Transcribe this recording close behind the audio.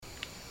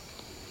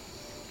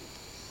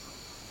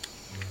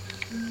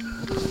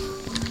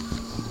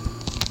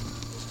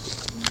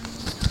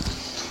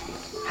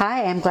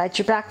Hi, I'm glad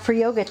you're back for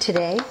yoga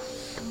today.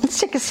 Let's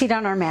take a seat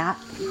on our mat.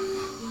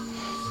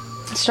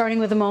 Starting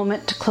with a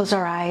moment to close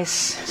our eyes,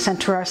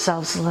 center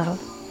ourselves a little.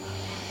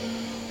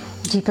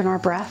 Deepen our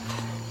breath.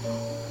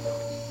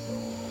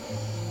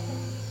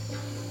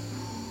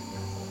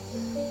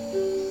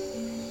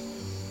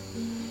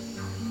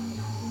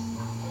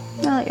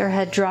 Now let your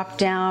head drop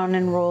down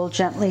and roll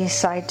gently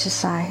side to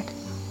side.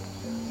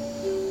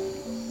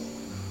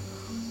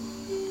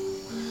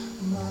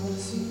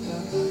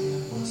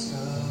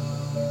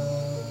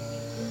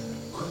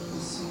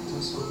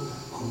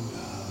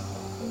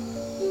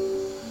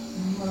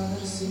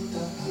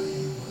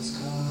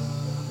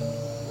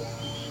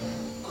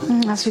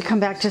 As we come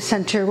back to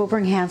center, we'll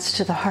bring hands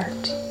to the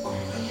heart.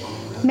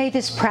 May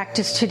this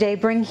practice today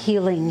bring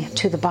healing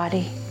to the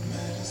body,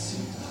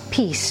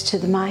 peace to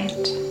the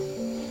mind,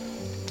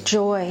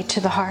 joy to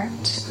the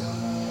heart,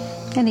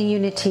 and a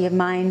unity of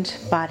mind,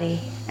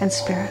 body, and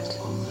spirit.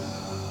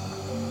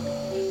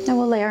 Now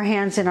we'll lay our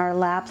hands in our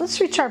lap. Let's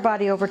reach our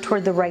body over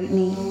toward the right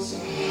knee,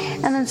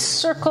 and then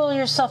circle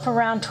yourself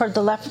around toward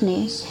the left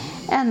knee,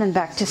 and then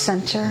back to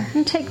center.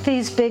 And take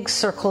these big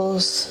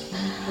circles,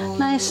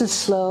 nice and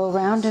slow,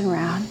 round and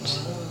round.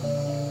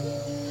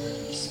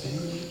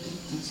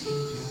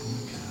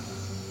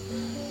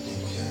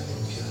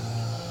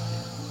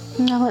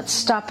 Now let's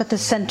stop at the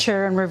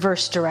center and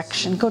reverse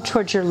direction. Go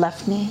towards your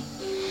left knee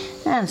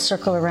and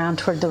circle around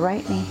toward the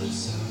right knee.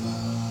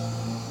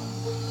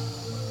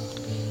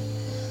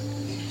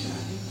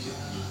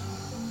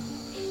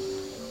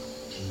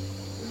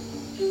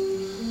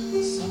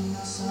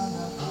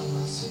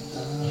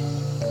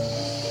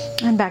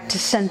 And back to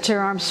center,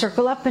 arms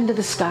circle up into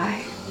the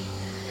sky.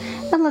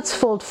 And let's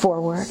fold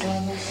forward.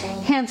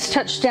 Hands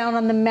touch down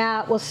on the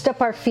mat. We'll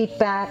step our feet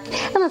back.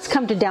 And let's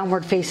come to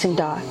downward facing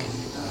dog.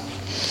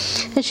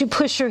 As you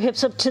push your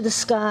hips up to the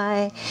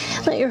sky,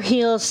 let your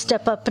heels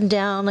step up and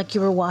down like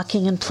you were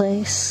walking in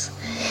place.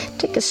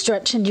 Take a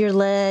stretch into your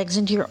legs,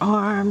 into your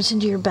arms,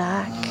 into your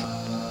back.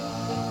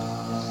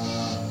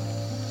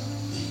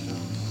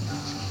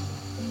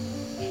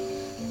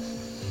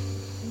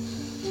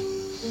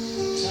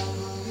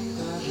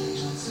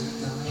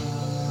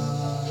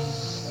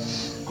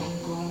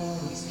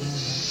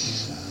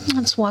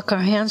 Let's walk our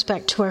hands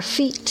back to our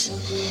feet.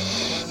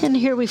 And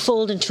here we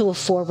fold into a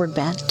forward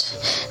bend.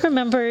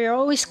 Remember, you're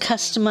always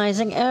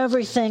customizing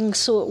everything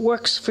so it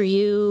works for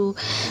you,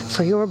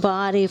 for your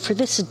body, for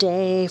this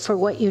day, for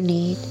what you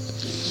need.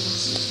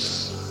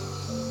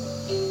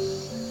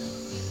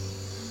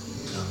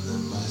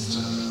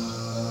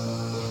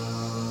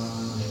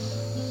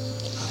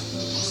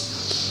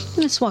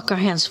 Let's walk our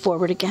hands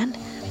forward again.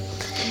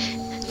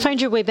 Find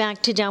your way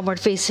back to downward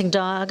facing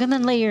dog, and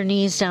then lay your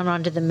knees down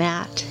onto the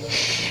mat.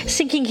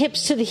 Sinking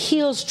hips to the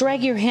heels,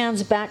 drag your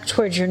hands back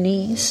towards your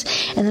knees,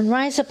 and then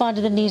rise up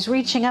onto the knees,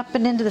 reaching up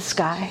and into the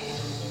sky.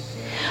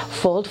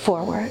 Fold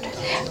forward,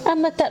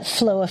 and let that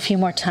flow a few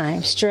more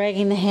times,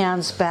 dragging the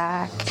hands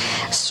back,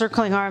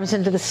 circling arms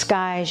into the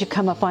sky as you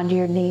come up onto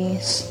your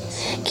knees.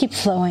 Keep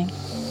flowing.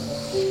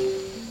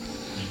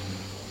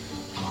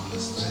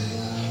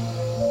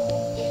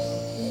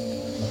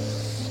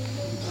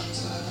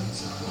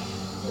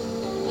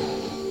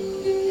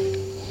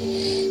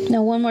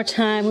 Now one more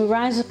time, we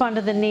rise up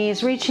onto the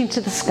knees, reaching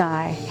to the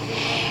sky.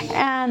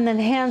 And then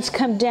hands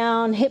come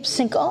down, hips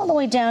sink all the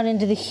way down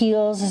into the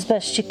heels as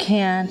best you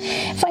can.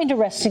 Find a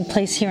resting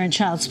place here in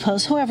child's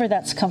pose, however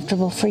that's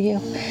comfortable for you.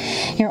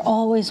 You're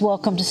always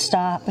welcome to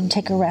stop and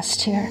take a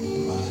rest here.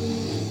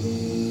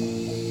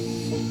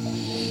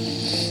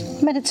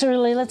 But it's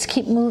early, let's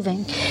keep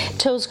moving.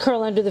 Toes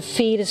curl under the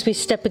feet as we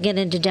step again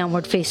into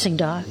downward facing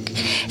dog.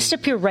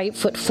 Step your right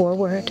foot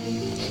forward.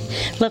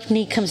 Left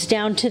knee comes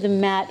down to the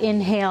mat.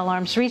 Inhale,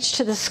 arms reach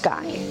to the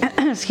sky.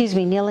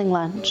 Kneeling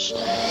lunge.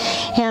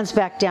 Hands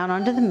back down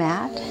onto the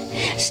mat.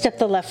 Step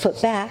the left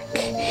foot back.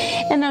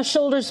 And now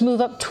shoulders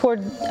move up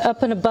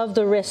and above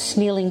the wrists,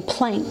 kneeling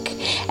plank.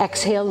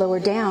 Exhale, lower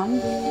down.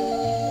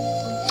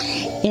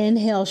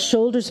 Inhale,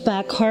 shoulders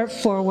back, heart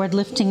forward,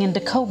 lifting into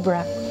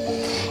cobra.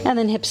 And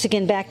then hips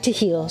again back to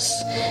heels.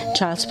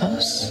 Child's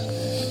pose.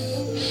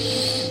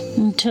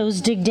 And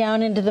toes dig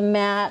down into the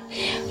mat.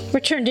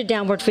 Return to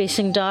downward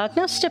facing dog.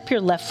 Now step your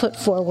left foot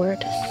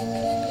forward.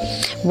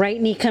 Right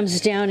knee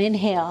comes down.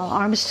 Inhale.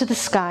 Arms to the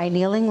sky.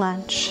 Kneeling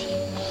lunge.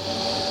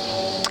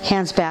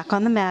 Hands back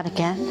on the mat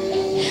again.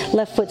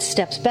 Left foot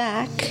steps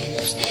back.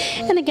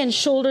 And again,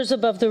 shoulders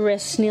above the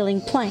wrists.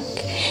 Kneeling plank.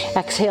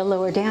 Exhale,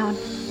 lower down.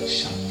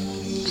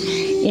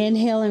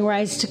 Inhale and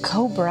rise to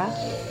cobra.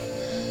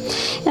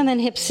 And then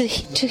hips to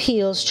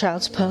heels,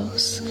 child's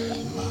pose.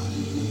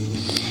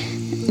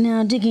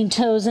 Now digging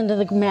toes into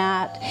the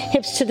mat,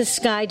 hips to the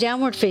sky,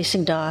 downward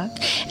facing dog.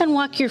 And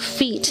walk your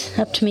feet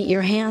up to meet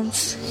your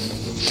hands.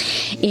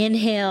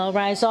 Inhale,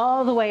 rise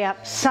all the way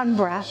up, sun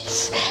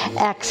breaths.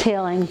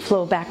 Exhaling,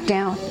 flow back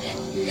down.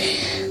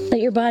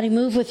 Let your body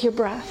move with your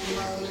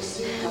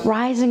breath.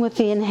 Rising with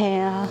the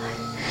inhale,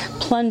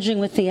 plunging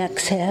with the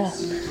exhale.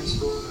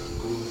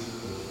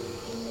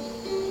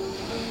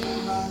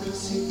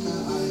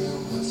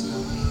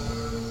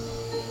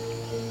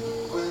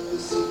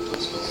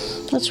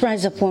 Let's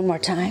rise up one more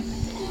time.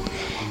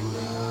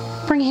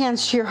 Bring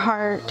hands to your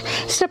heart.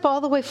 Step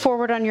all the way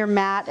forward on your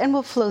mat and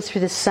we'll flow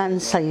through the sun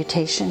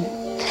salutation.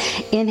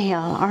 Inhale,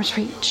 arms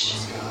reach.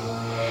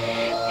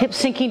 Hips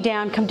sinking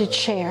down, come to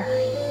chair.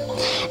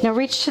 Now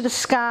reach to the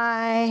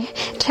sky,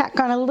 tack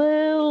on a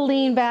little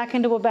lean back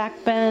into a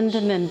back bend,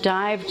 and then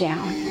dive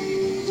down.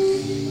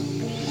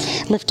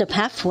 Lift up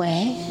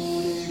halfway,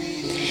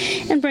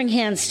 and bring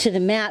hands to the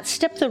mat.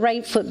 Step the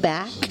right foot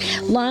back,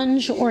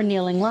 lunge or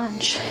kneeling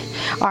lunge.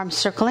 Arms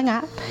circling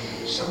up,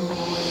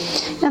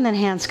 and then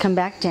hands come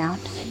back down.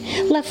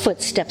 Left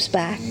foot steps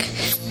back,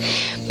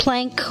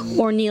 plank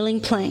or kneeling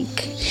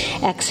plank.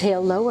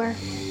 Exhale, lower.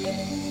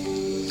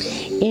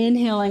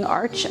 Inhaling,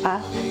 arch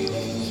up.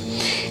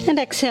 And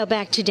exhale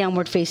back to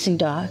downward facing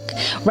dog.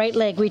 Right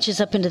leg reaches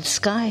up into the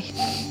sky.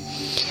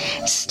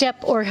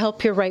 Step or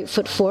help your right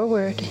foot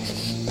forward.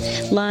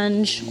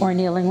 Lunge or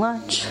kneeling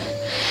lunge.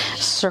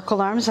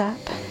 Circle arms up.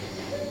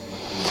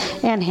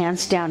 And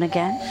hands down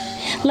again.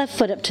 Left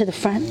foot up to the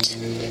front.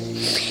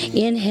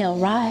 Inhale,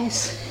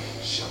 rise.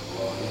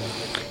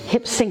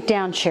 Hips sink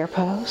down, chair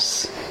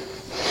pose.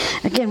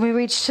 Again, we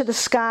reach to the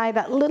sky,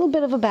 that little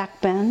bit of a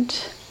back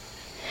bend.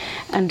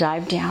 And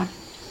dive down.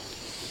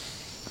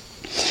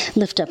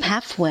 Lift up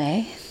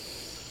halfway,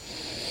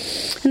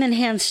 and then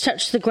hands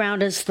touch the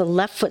ground as the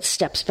left foot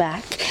steps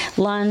back.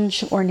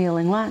 Lunge or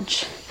kneeling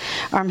lunge.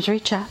 Arms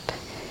reach up,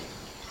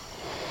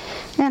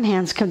 and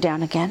hands come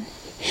down again.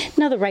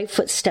 Now the right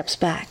foot steps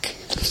back.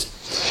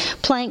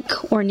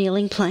 Plank or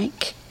kneeling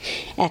plank.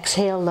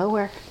 Exhale,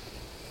 lower.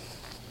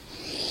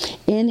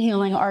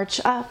 Inhaling,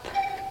 arch up.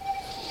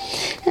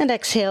 And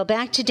exhale,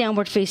 back to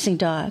downward facing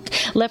dog.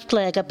 Left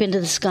leg up into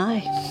the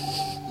sky.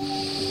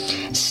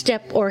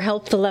 Step or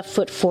help the left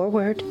foot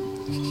forward.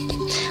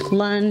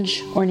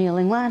 Lunge or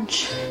kneeling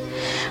lunge.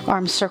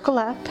 Arms circle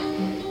up.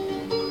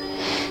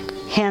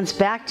 Hands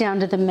back down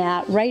to the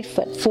mat. Right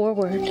foot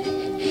forward.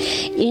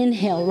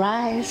 Inhale,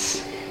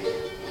 rise.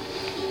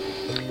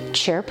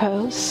 Chair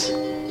pose.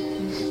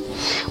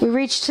 We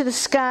reach to the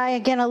sky.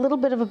 Again, a little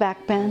bit of a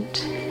back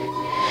bend.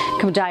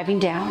 Come diving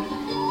down.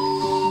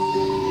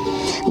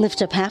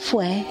 Lift up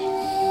halfway.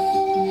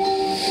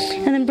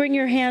 And then bring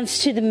your hands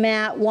to the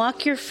mat.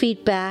 Walk your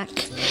feet back.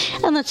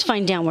 And let's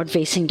find downward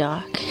facing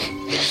dog.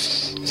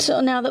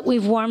 So now that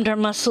we've warmed our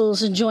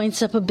muscles and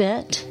joints up a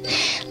bit,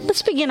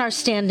 let's begin our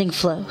standing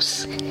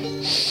flows.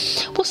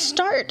 We'll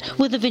start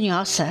with a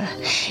vinyasa.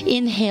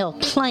 Inhale,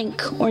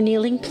 plank or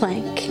kneeling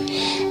plank.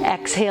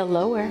 Exhale,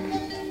 lower.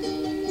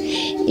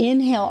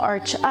 Inhale,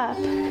 arch up.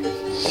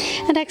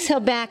 And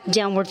exhale back,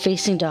 downward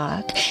facing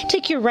dog.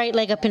 Take your right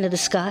leg up into the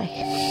sky.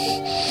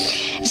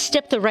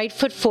 Step the right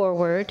foot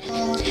forward.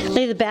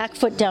 Lay the back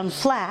foot down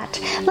flat.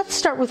 Let's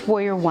start with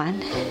warrior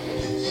one.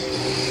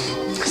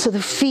 So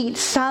the feet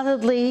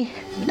solidly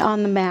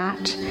on the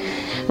mat.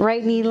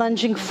 Right knee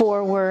lunging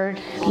forward.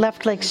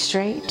 Left leg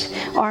straight.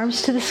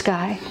 Arms to the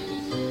sky.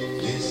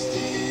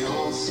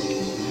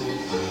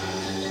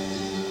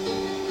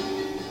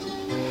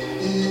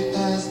 It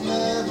has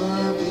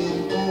never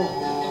been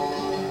born.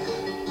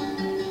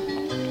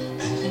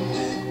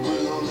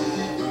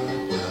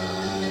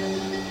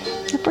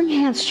 Bring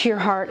hands to your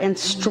heart and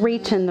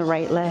straighten the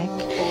right leg.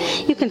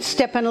 You can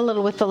step in a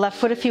little with the left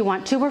foot if you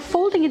want to. We're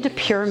folding into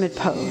pyramid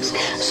pose.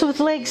 So with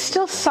legs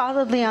still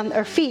solidly on,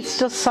 or feet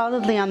still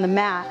solidly on the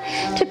mat,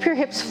 tip your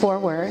hips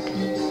forward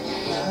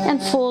and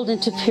fold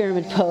into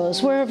pyramid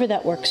pose, wherever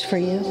that works for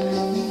you.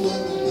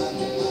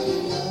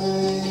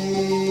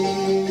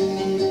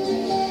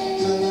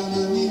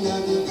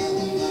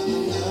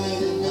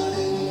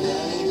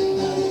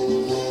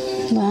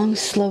 Long,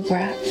 slow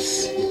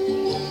breaths.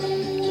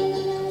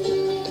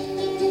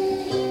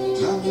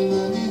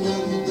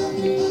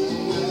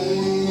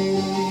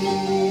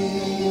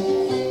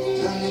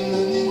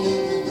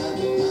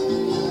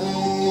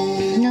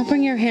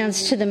 Bring your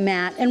hands to the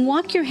mat and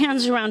walk your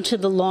hands around to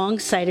the long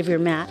side of your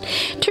mat.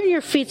 Turn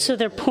your feet so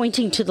they're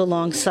pointing to the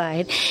long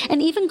side,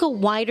 and even go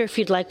wider if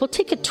you'd like. We'll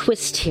take a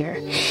twist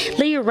here.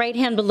 Lay your right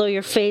hand below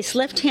your face.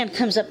 Left hand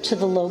comes up to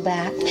the low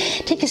back.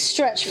 Take a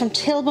stretch from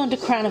tailbone to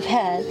crown of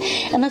head,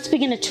 and let's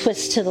begin a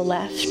twist to the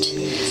left.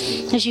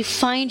 As you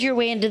find your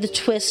way into the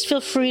twist,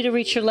 feel free to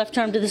reach your left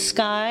arm to the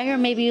sky, or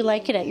maybe you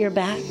like it at your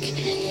back.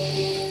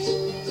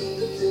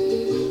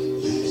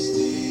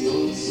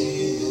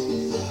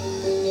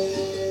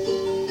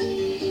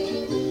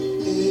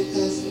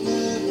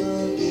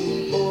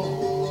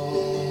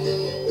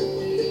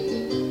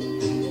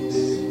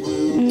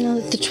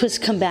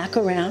 Twist, come back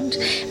around.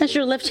 As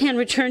your left hand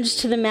returns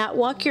to the mat,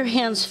 walk your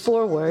hands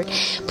forward,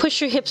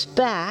 push your hips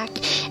back,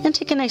 and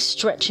take a nice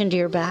stretch into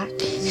your back.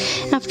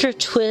 After a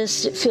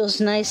twist, it feels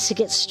nice to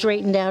get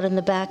straightened out in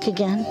the back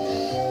again.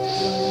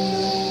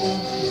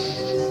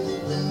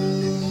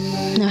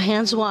 Now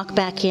hands walk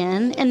back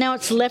in, and now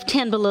it's left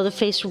hand below the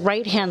face,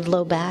 right hand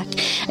low back.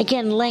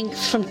 Again,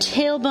 length from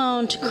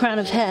tailbone to crown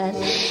of head,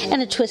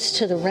 and a twist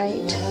to the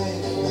right.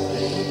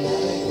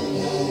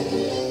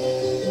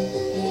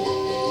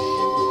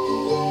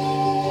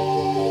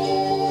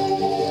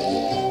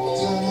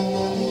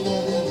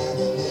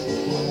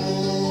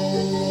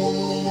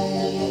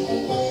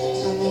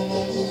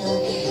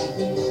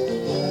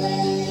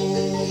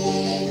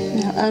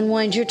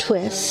 Unwind your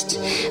twist.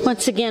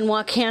 Once again,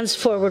 walk hands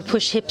forward,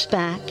 push hips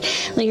back.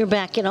 Let your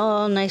back get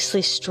all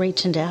nicely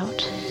straightened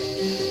out.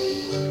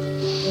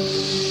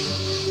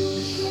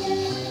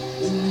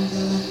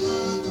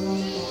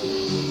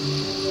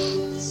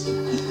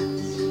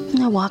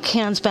 Now walk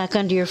hands back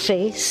under your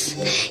face.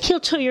 Heel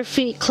toe your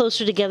feet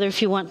closer together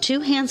if you want to.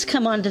 Hands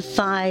come onto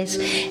thighs,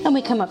 and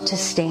we come up to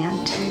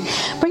stand.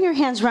 Bring your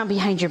hands around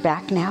behind your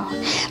back now.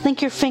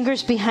 Link your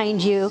fingers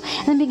behind you,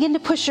 and then begin to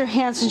push your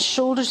hands and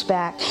shoulders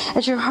back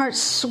as your heart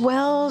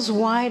swells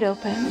wide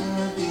open.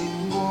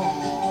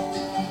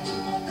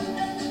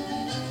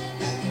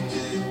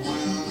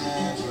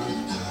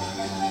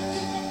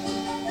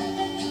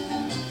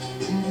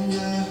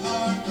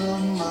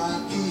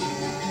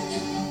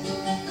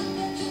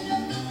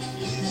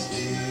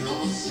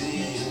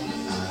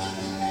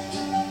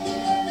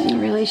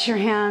 Release your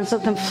hands,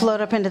 let them float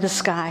up into the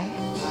sky.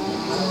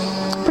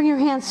 Bring your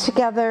hands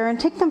together and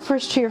take them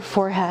first to your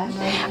forehead.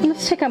 And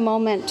let's take a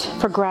moment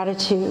for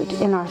gratitude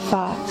in our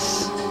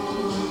thoughts.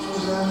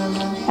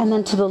 And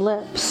then to the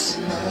lips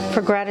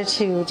for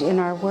gratitude in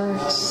our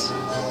words.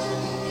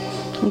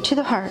 And to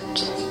the heart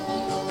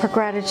for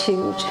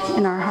gratitude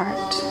in our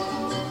heart.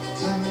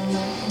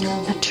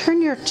 Now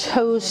turn your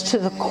toes to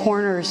the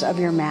corners of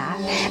your mat.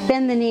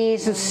 Bend the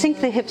knees and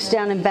sink the hips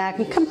down and back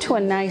and come to a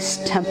nice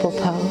temple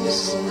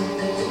pose.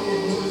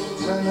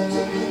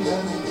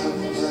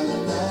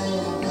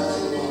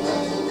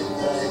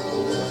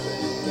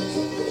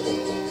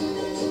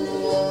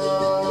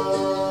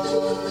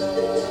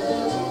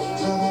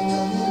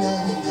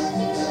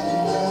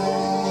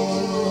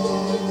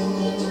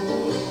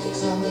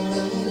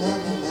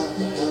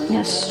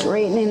 Now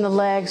straightening the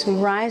legs, we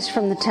rise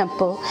from the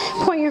temple.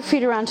 Point your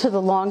feet around to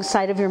the long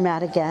side of your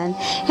mat again.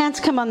 Hands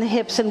come on the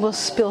hips and we'll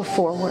spill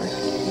forward.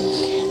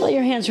 Let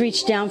your hands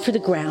reach down for the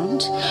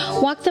ground.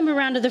 Walk them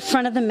around to the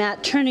front of the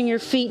mat, turning your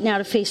feet now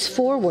to face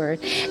forward,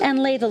 and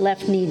lay the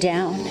left knee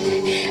down.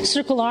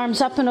 Circle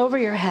arms up and over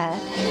your head.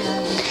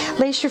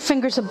 Lace your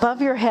fingers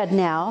above your head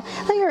now.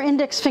 Let your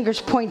index fingers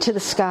point to the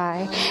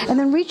sky, and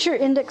then reach your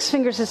index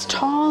fingers as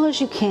tall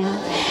as you can,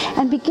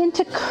 and begin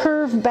to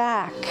curve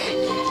back.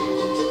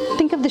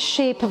 Think of the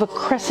shape of a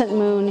crescent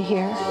moon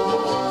here.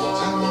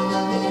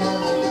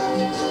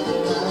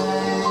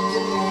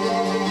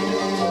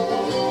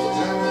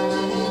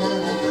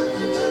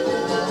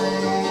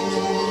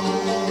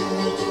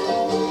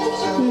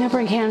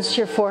 Bring hands to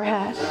your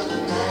forehead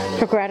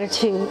for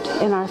gratitude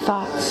in our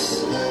thoughts.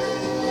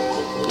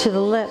 To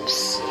the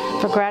lips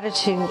for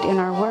gratitude in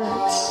our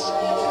words.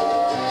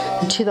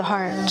 And to the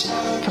heart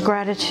for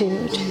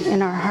gratitude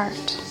in our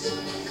heart.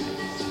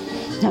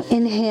 Now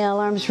inhale,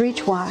 arms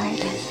reach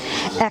wide.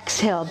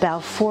 Exhale, bow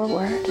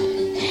forward.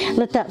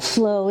 Let that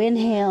flow.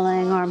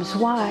 Inhaling, arms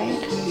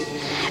wide.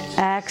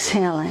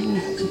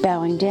 Exhaling,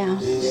 bowing down.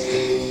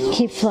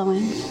 Keep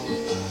flowing.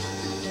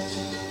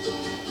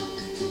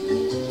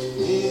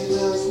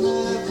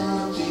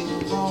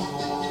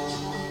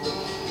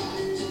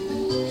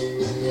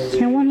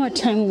 And one more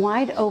time,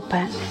 wide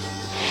open.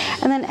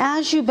 And then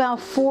as you bow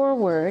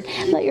forward,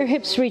 let your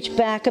hips reach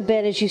back a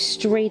bit as you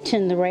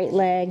straighten the right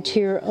leg to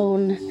your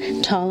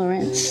own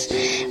tolerance.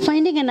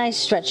 Finding a nice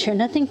stretch here,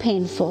 nothing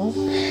painful,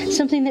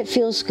 something that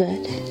feels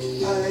good.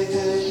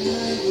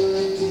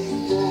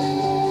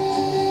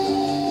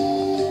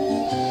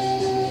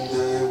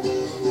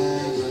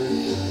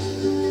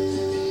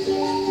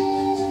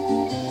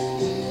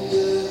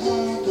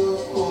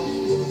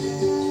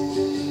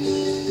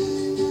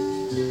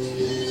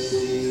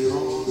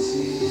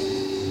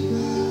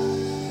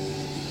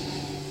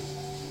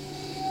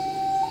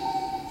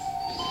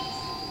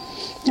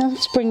 Now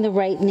let's bring the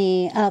right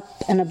knee up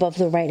and above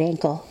the right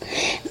ankle.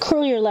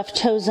 Curl your left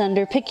toes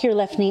under, pick your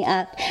left knee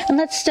up, and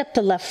let's step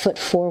the left foot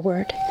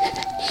forward.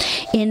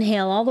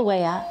 Inhale all the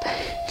way up.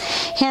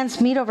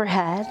 Hands meet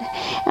overhead,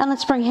 and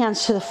let's bring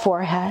hands to the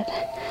forehead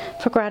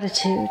for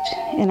gratitude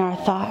in our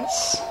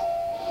thoughts.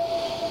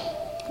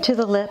 To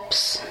the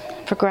lips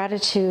for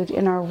gratitude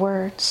in our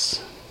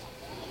words.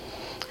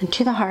 And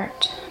to the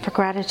heart for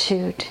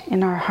gratitude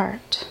in our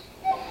heart.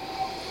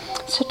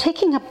 So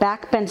taking a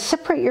back bend,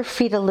 separate your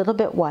feet a little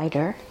bit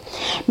wider.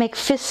 Make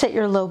fists at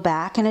your low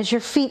back, and as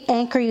your feet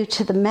anchor you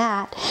to the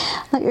mat,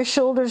 let your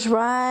shoulders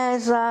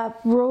rise up,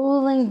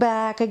 rolling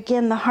back.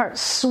 Again, the heart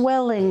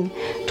swelling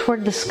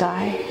toward the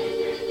sky.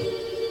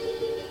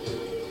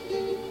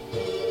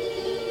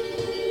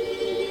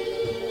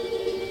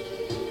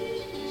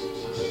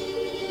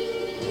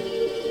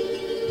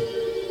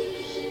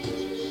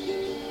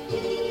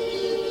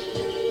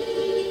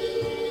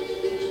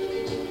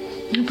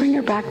 Bring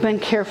your back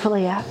bend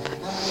carefully up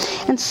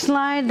and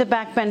slide the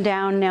back bend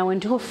down now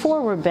into a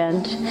forward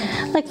bend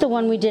like the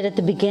one we did at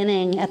the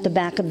beginning at the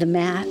back of the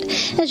mat.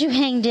 As you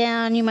hang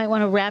down, you might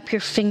want to wrap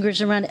your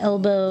fingers around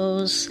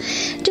elbows.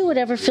 Do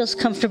whatever feels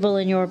comfortable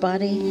in your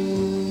body.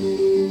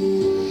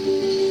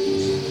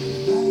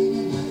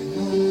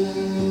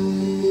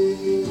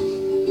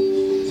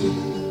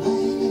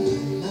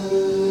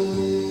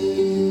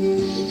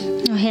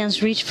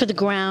 hands reach for the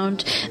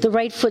ground. The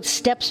right foot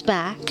steps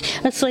back.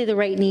 Let's lay the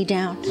right knee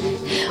down.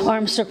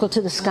 Arms circle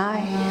to the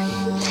sky.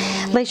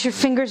 Lace your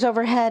fingers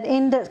overhead,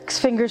 index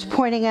fingers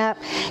pointing up.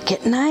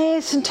 Get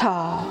nice and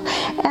tall.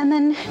 And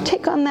then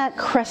take on that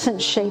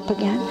crescent shape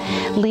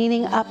again,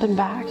 leaning up and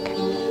back.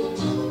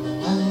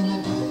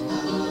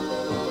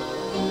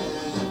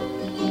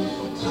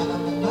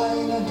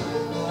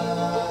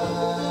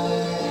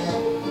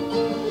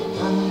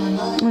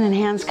 And then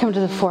hands come to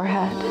the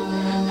forehead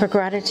for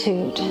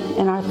gratitude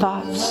in our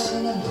thoughts.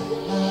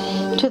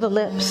 To the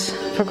lips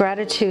for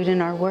gratitude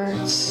in our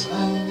words.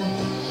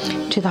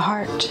 To the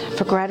heart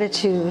for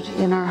gratitude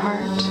in our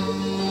heart.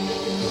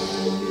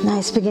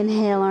 Nice big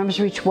inhale, arms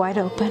reach wide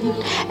open.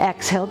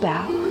 Exhale,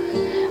 bow.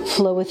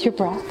 Flow with your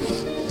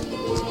breath.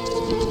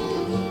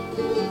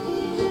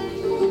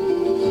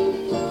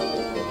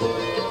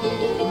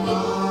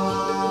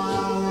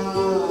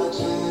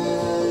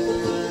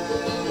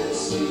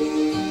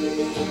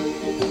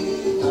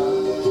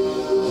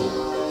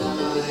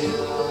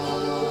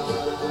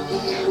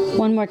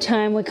 One more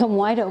time, we come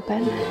wide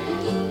open.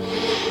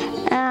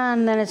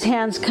 And then his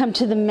hands come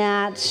to the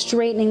mat,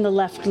 straightening the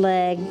left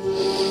leg,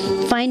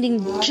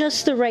 finding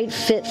just the right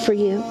fit for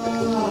you.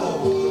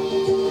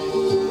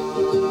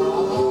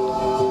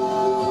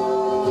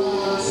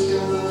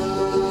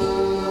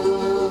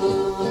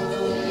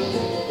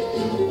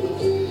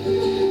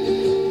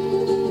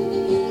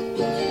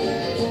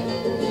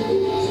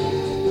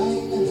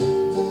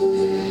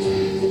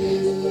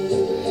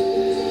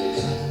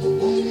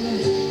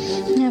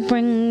 Now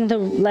bring the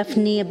left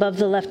knee above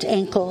the left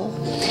ankle.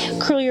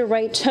 Curl your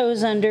right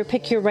toes under,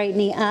 pick your right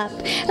knee up,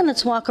 and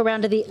let's walk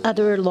around to the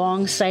other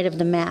long side of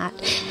the mat.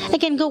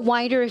 Again, go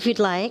wider if you'd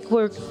like.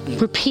 We're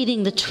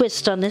repeating the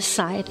twist on this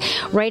side.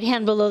 Right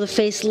hand below the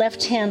face,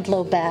 left hand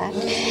low back.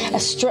 A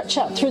stretch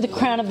out through the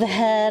crown of the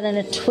head and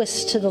a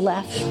twist to the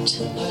left.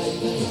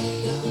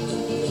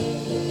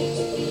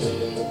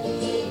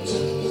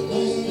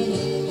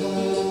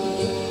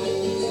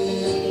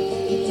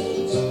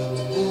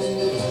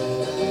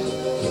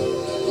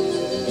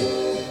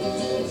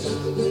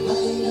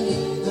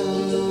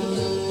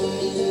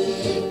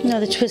 Now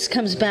the twist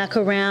comes back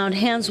around,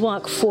 hands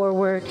walk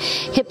forward,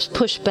 hips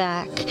push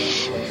back,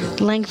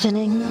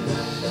 lengthening.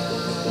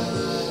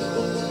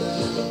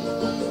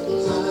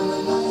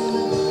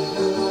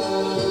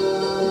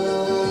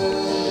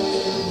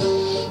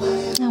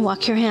 Now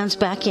walk your hands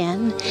back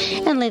in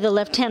and lay the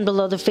left hand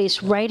below the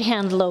face, right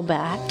hand low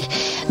back.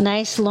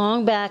 Nice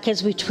long back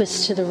as we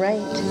twist to the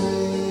right.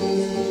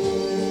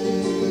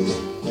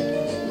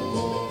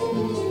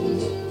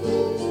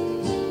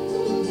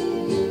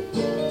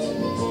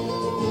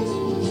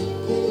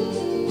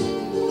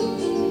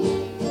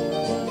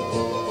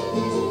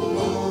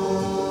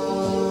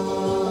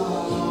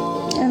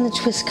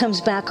 Twist comes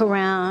back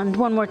around.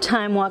 One more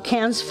time, walk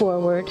hands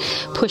forward,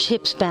 push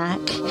hips back.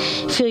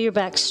 Feel your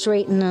back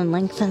straighten and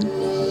lengthen.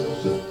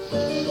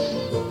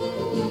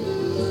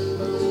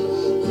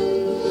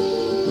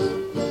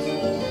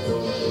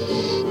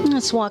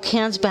 Let's walk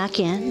hands back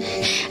in.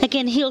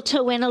 Again, heel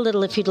toe in a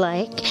little if you'd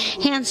like.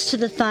 Hands to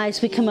the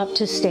thighs, we come up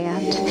to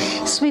stand.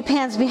 Sweep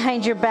hands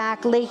behind your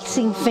back,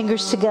 lacing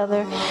fingers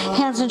together.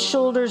 Hands and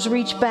shoulders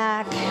reach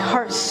back.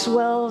 Heart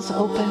swells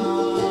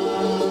open.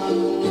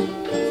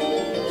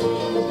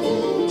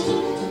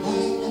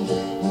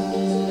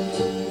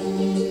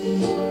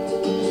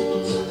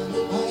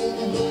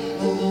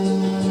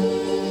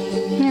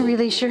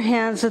 Release your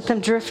hands, let them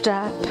drift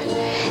up.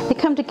 They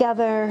come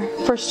together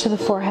first to the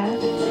forehead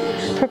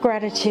for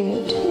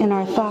gratitude in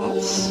our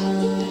thoughts,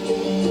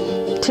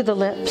 to the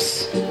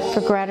lips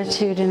for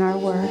gratitude in our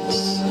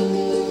words,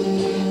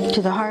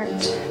 to the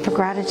heart for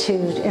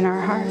gratitude in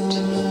our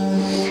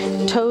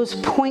heart. Toes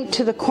point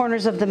to the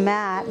corners of the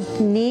mat,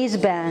 knees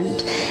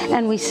bend,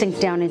 and we sink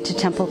down into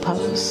temple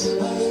pose.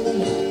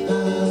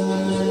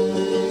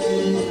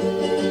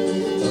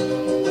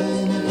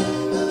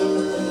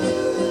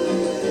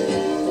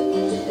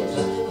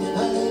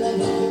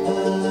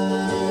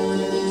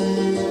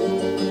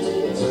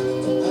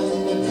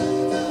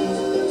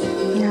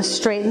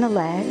 Straighten the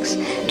legs.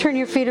 Turn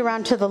your feet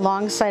around to the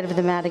long side of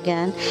the mat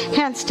again.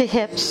 Hands to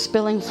hips,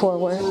 spilling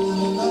forward.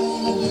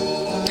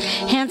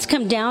 Hands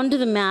come down to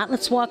the mat.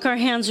 Let's walk our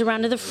hands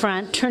around to the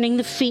front, turning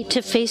the feet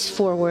to face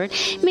forward.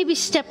 Maybe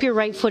step your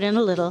right foot in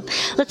a little.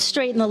 Let's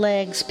straighten the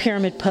legs,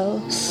 pyramid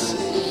pose.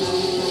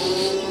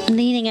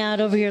 Leaning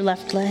out over your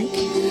left leg.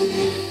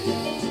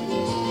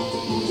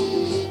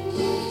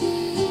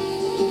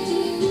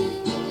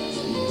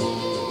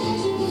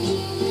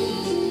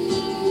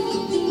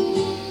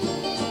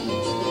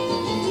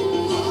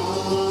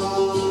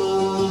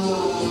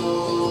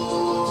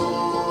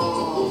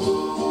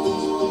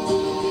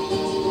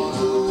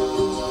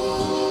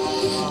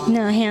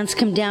 Now hands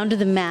come down to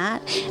the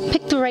mat.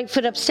 Pick the right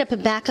foot up, step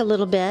it back a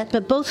little bit,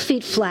 but both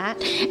feet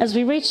flat as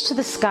we reach to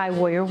the sky,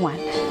 warrior one.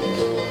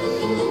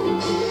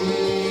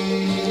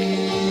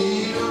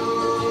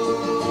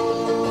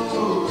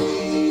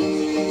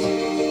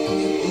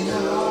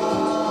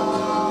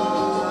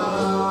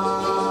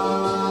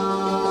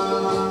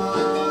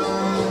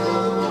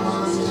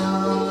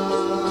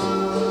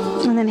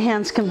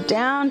 hands come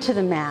down to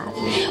the mat.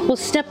 We'll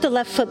step the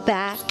left foot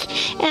back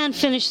and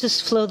finish this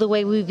flow the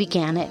way we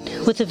began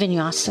it, with a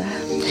vinyasa.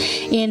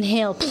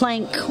 Inhale,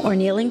 plank or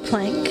kneeling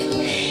plank.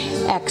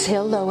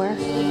 Exhale, lower.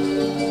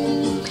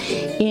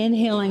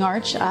 Inhaling,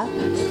 arch up.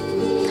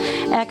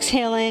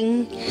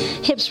 Exhaling,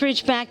 hips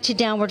reach back to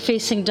downward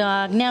facing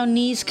dog. Now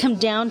knees come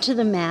down to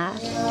the mat.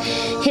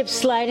 Hips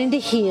slide into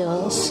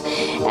heels.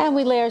 And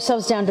we lay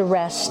ourselves down to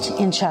rest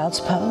in child's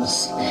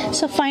pose.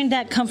 So find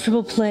that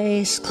comfortable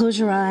place. Close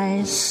your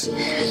eyes.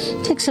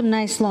 Take some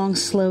nice, long,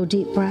 slow,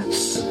 deep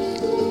breaths.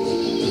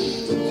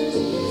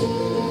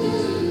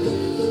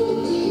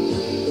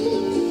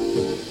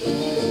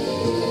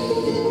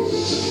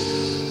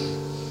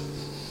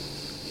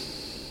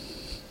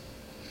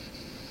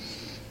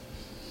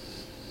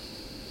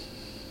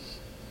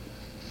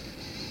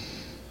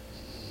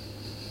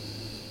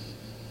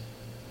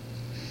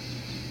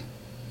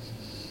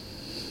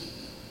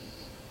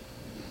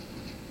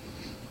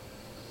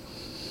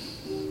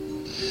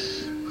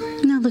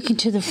 Looking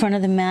to the front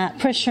of the mat,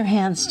 press your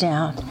hands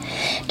down.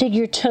 Dig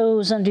your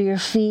toes under your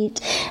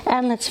feet,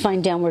 and let's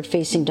find downward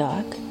facing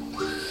dog.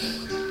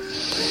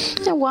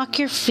 Now walk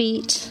your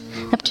feet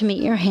up to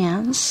meet your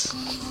hands.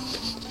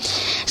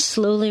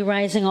 Slowly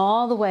rising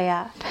all the way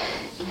up.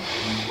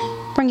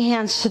 Bring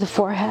hands to the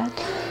forehead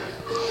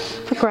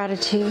for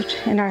gratitude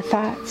in our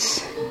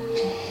thoughts.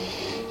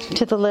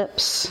 To the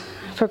lips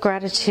for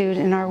gratitude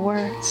in our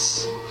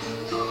words.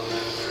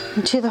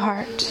 And to the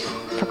heart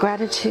for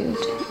gratitude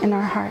in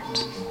our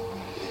heart.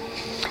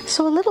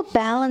 So a little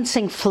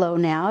balancing flow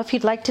now. If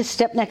you'd like to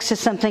step next to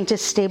something to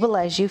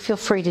stabilize you, feel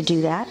free to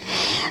do that.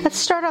 Let's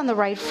start on the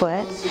right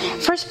foot.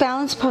 First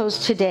balance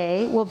pose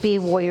today will be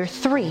Warrior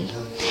 3.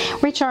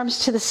 Reach arms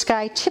to the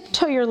sky,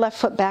 tiptoe your left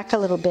foot back a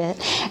little bit,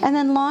 and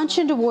then launch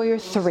into Warrior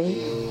 3.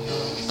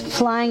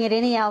 Flying at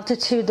any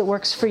altitude that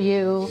works for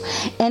you,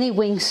 any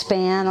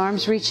wingspan,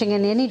 arms reaching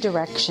in any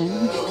direction.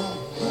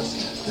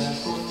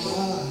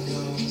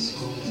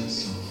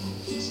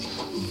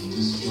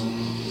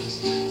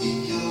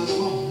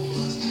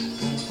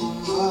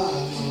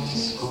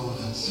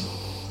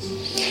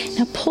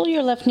 Now pull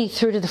your left knee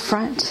through to the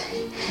front,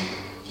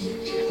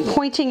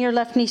 pointing your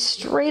left knee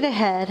straight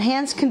ahead.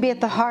 Hands can be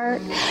at the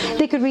heart.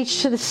 They could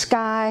reach to the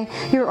sky.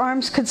 Your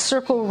arms could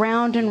circle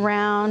round and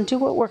round. Do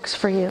what works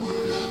for you.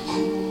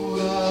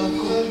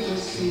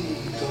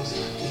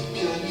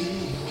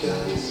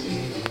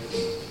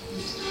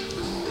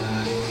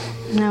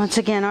 Now once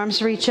again,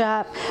 arms reach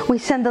up. We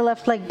send the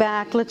left leg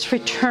back. Let's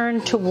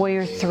return to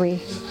Warrior 3.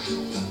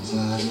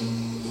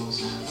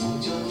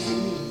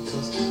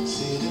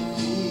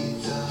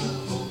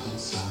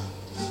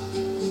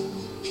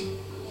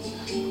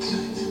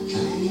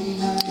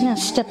 Now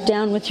step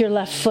down with your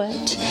left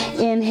foot,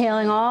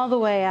 inhaling all the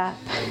way up.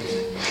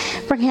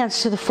 Bring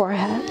hands to the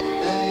forehead.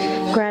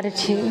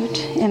 Gratitude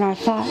in our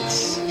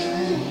thoughts.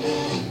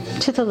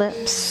 To the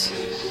lips,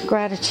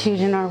 gratitude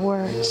in our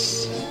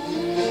words.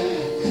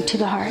 And to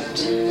the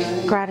heart,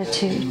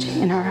 gratitude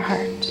in our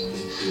heart.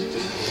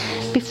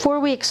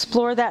 Before we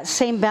explore that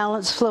same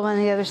balance flow on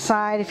the other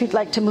side, if you'd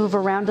like to move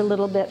around a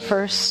little bit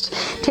first,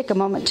 take a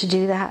moment to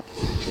do that.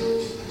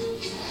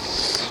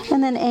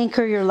 And then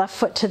anchor your left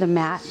foot to the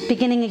mat,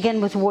 beginning again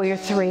with Warrior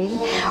 3.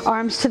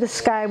 Arms to the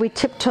sky, we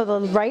tiptoe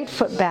the right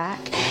foot back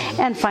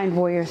and find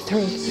Warrior 3.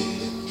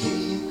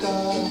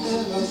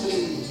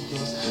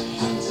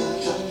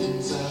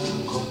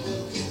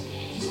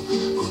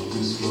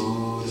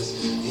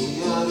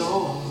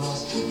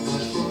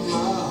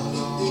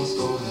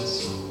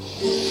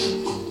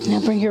 Now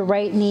bring your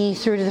right knee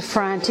through to the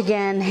front.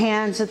 Again,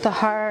 hands at the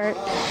heart,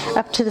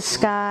 up to the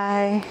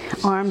sky,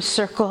 arms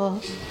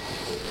circle.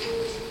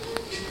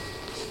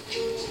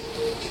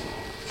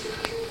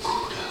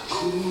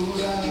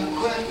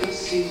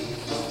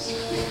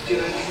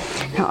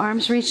 Now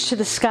arms reach to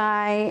the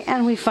sky,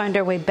 and we find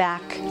our way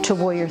back to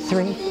Warrior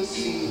 3.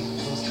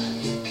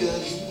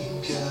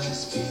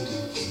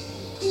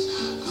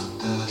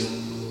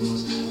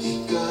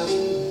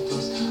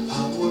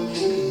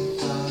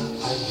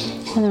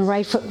 And the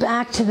right foot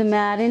back to the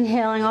mat,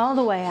 inhaling all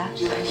the way up.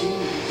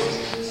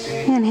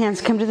 And hands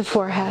come to the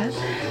forehead.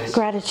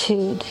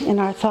 Gratitude in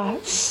our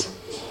thoughts.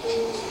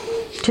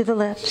 To the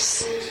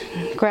lips,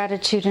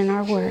 gratitude in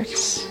our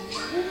words.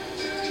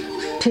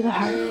 To the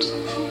heart,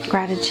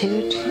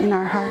 gratitude in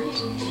our heart.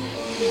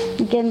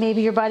 Again,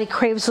 maybe your body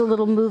craves a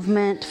little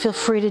movement. Feel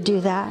free to do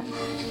that.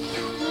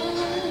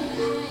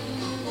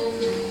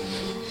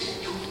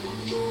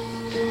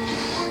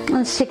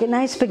 Let's take a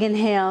nice big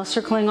inhale,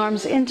 circling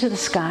arms into the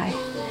sky.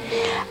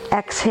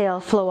 Exhale,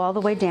 flow all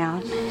the way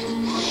down.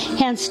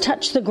 Hands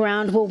touch the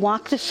ground. We'll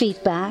walk the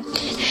feet back.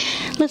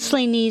 Let's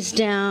lay knees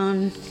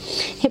down.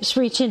 Hips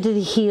reach into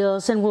the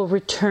heels, and we'll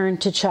return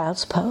to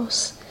child's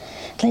pose.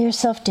 Lay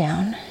yourself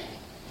down.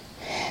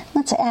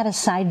 Let's add a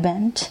side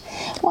bend.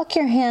 Walk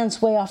your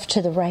hands way off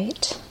to the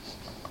right.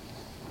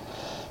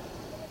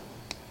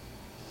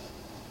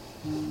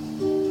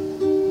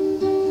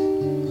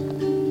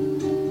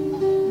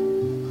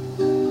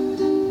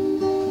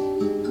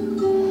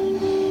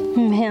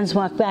 Hands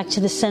hands walk back to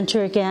the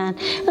center again.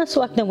 Let's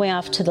walk the way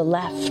off to the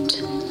left.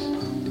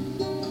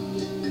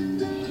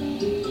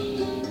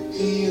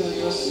 Heal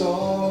your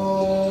soul.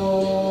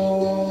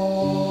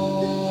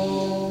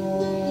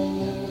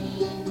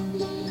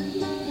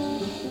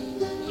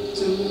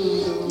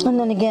 And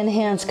then again,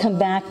 hands come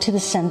back to the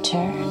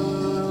center.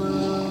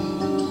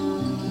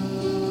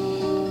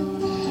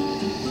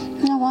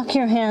 Now walk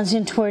your hands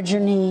in towards your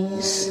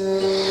knees.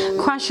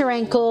 Cross your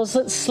ankles.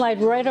 Let's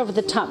slide right over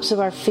the tops of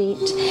our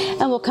feet.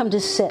 And we'll come to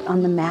sit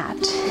on the mat.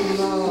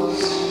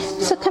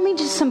 So coming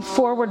to some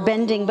forward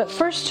bending, but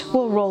first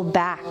we'll roll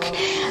back.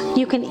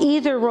 You can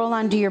either roll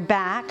onto your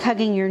back,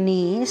 hugging your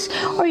knees,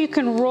 or you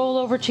can roll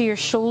over to your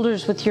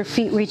shoulders with your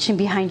feet reaching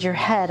behind your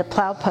head, a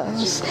plow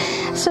pose.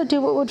 So do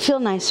what would feel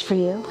nice for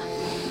you.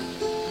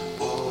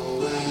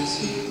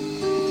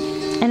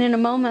 And in a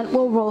moment,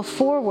 we'll roll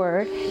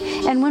forward.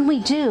 And when we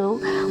do,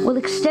 we'll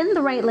extend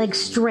the right leg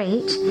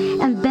straight,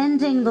 and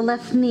bending the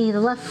left knee, the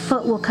left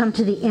foot will come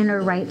to the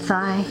inner right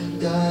thigh.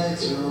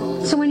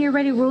 So when you're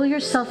ready, roll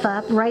yourself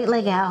up, right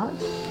leg out,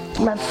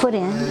 left foot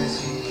in.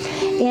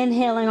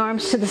 Inhaling,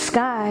 arms to the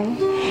sky.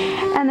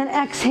 And then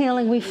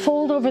exhaling, we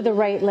fold over the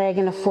right leg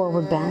in a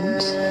forward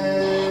bend.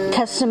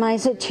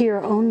 Customize it to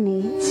your own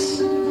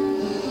needs.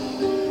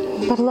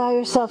 But allow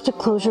yourself to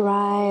close your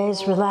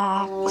eyes,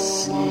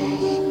 relax,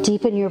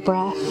 deepen your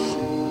breath.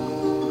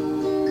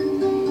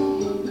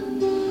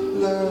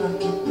 Learn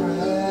to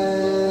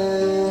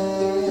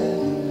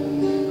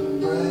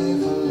pray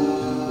for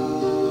love.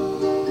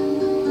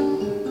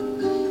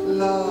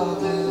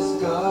 Love is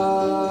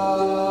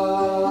God,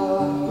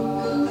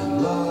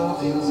 and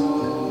love is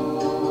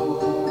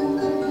all.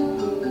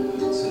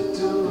 So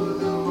do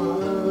the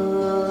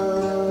work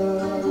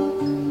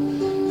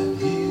and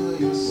heal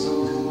your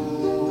soul.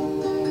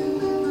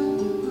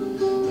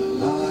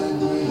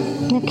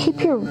 Now keep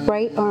your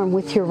right arm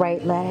with your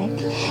right leg.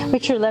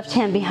 Reach your left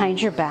hand behind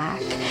your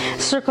back.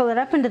 Circle it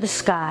up into the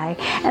sky,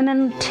 and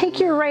then take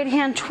your right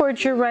hand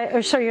towards your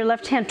your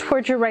left hand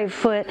towards your right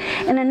foot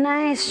in a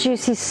nice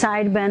juicy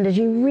side bend as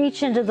you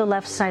reach into the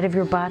left side of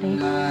your body.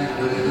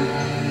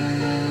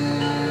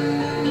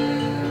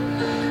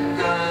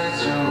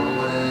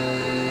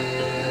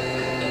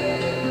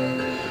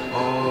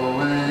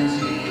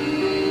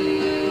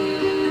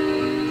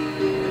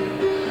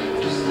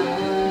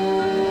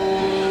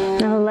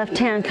 Now the left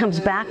hand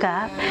comes back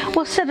up.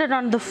 We'll set it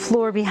on the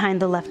floor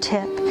behind the left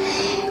hip.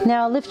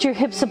 Now lift your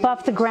hips up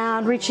off the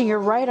ground, reaching your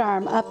right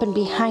arm up and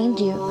behind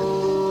you.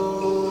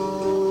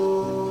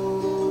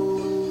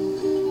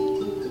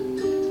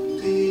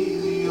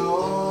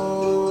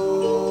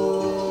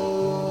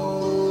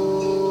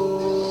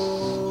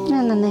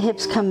 And then the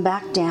hips come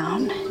back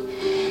down.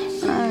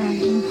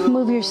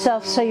 Move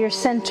yourself so you're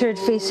centered,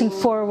 facing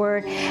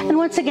forward. And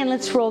once again,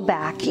 let's roll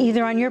back,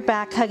 either on your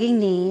back, hugging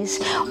knees,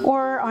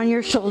 or on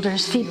your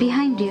shoulders, feet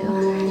behind you.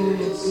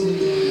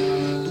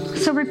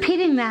 So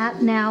repeating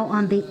that now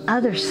on the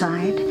other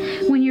side.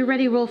 When you're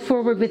ready, roll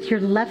forward with your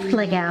left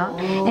leg out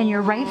and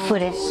your right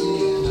foot in.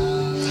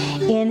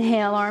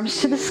 Inhale, arms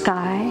to the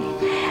sky.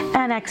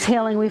 And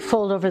exhaling, we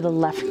fold over the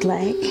left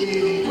leg.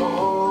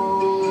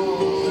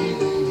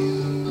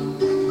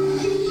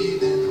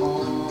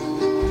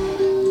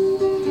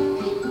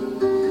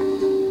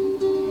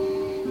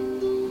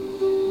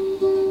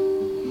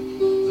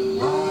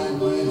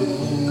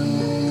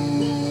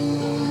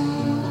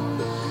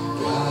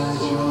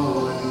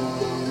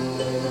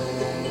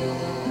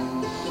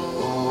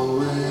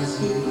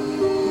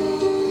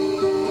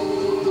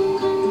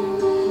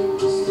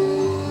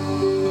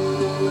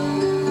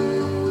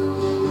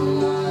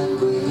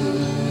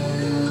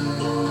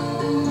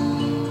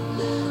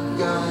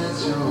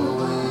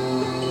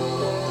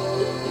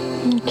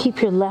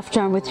 Keep your left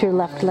arm with your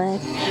left leg.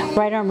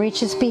 Right arm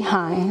reaches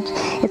behind.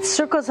 It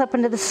circles up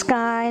into the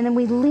sky, and then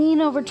we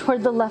lean over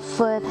toward the left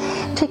foot,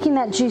 taking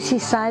that juicy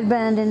side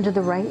bend into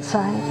the right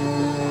side.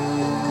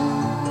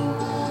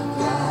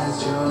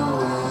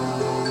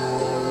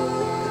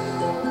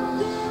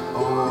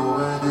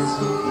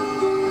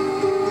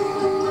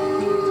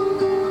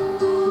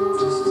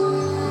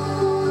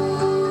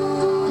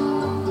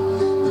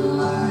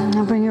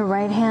 Now bring your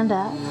right hand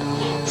up.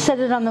 Set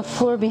it on the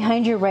floor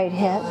behind your right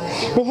hip.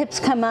 The hips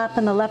come up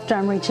and the left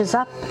arm reaches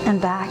up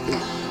and back.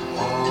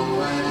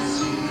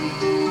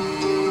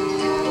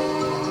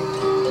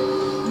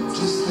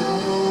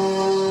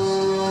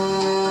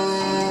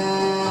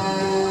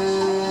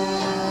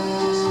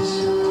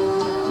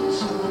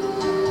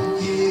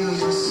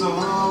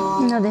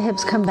 Now the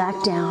hips come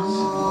back down.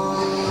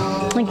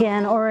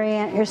 Again,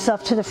 orient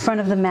yourself to the front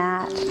of the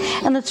mat.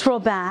 And let's roll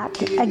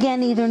back.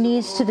 Again, either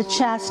knees to the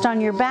chest on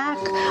your back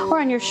or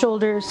on your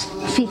shoulders,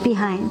 feet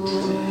behind.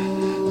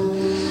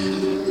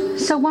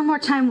 So one more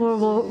time, we'll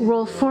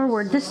roll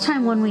forward. This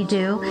time when we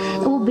do,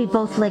 it will be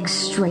both legs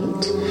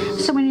straight.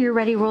 So when you're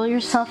ready, roll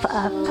yourself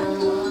up.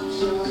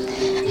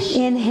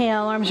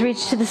 Inhale, arms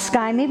reach to the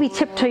sky. Maybe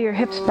tiptoe your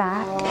hips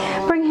back.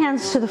 Bring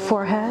hands to the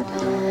forehead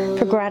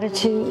for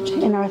gratitude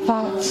in our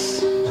thoughts.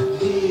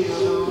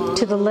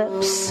 To the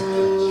lips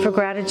for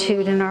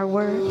gratitude in our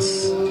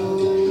words.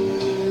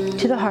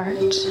 to the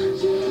heart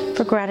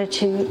for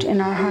gratitude in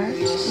our heart.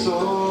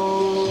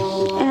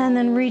 And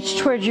then reach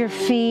towards your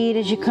feet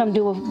as you come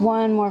to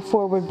one more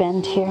forward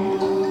bend here.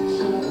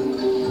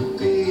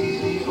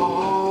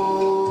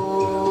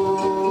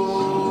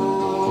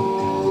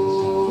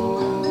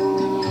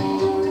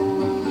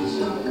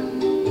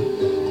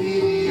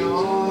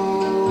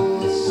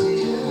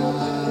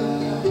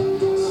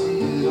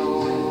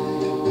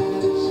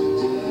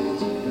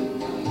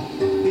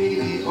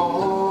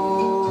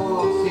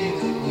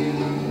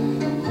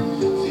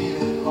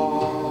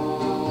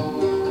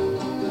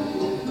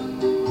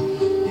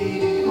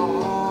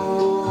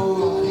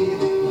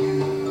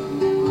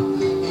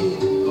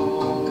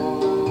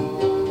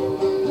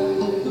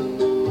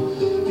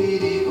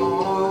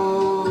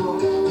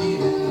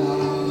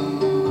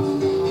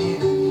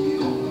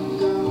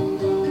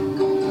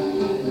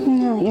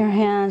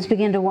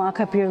 Begin to walk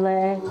up your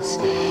legs.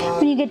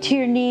 When you get to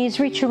your knees,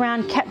 reach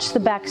around, catch the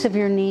backs of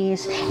your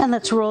knees, and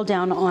let's roll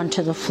down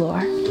onto the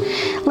floor.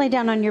 Lay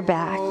down on your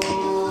back.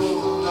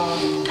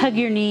 Hug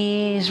your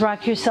knees,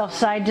 rock yourself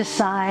side to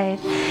side.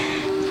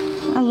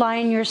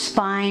 Align your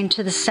spine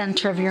to the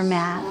center of your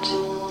mat.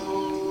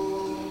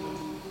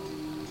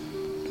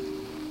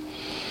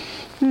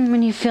 And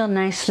when you feel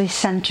nicely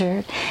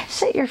centered,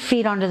 set your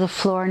feet onto the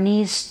floor,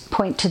 knees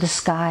point to the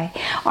sky,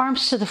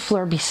 arms to the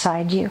floor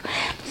beside you.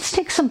 Let's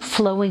take some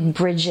flowing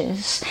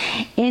bridges.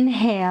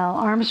 Inhale,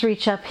 arms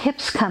reach up,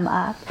 hips come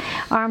up,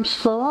 arms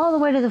flow all the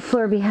way to the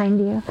floor behind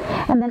you.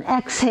 And then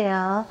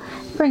exhale,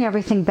 bring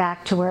everything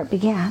back to where it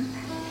began.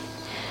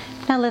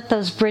 Now let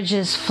those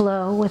bridges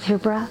flow with your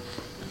breath.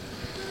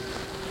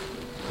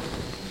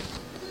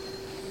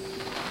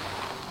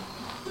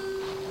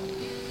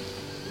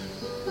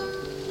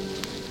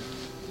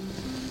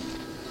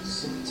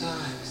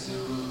 Sometimes the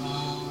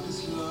road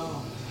is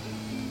lonely,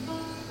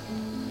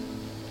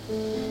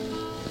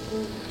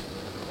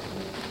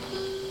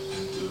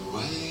 and the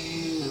way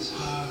is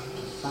hard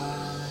to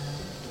find.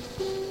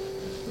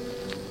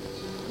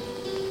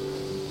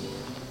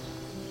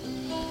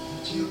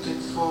 And you can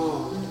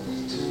fall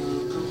into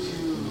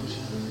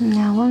confusion.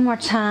 Now one more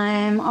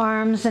time,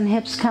 arms and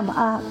hips come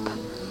up,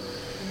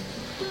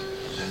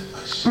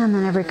 and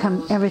then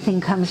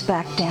everything comes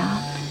back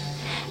down.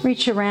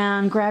 Reach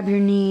around, grab your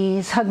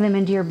knees, hug them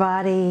into your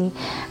body,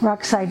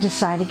 rock side to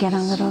side again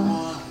a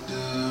little.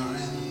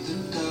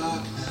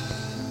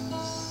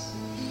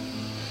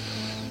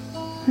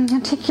 Now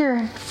take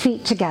your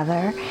feet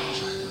together,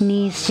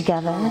 knees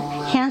together,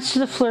 hands to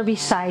the floor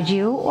beside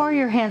you, or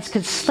your hands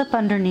could slip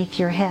underneath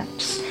your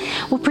hips.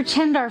 We'll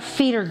pretend our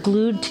feet are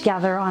glued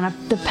together on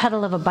the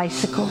pedal of a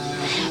bicycle.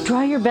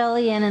 Draw your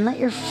belly in and let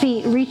your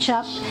feet reach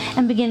up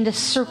and begin to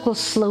circle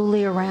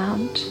slowly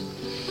around.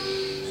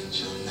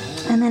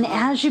 And then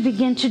as you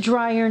begin to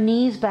draw your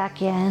knees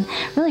back in,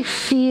 really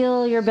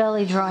feel your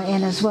belly draw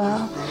in as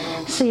well.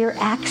 So you're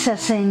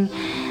accessing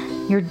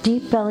your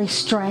deep belly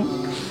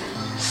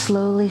strength,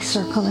 slowly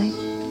circling.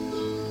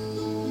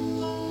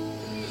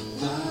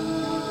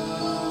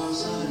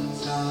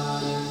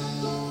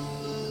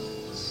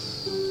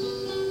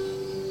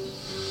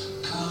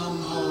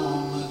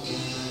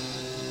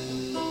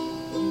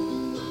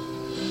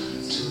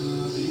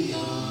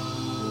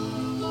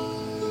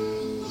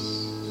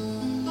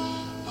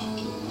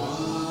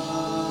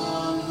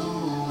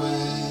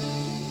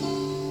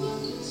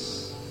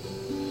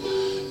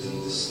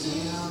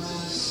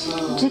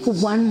 Take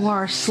one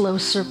more slow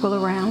circle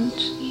around.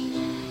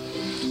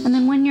 And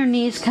then when your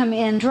knees come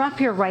in, drop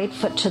your right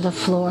foot to the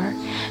floor.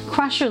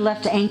 Cross your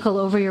left ankle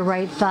over your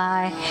right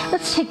thigh.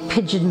 Let's take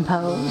pigeon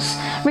pose.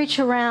 Reach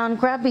around,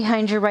 grab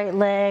behind your right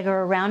leg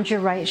or around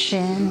your right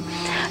shin.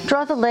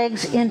 Draw the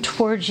legs in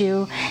towards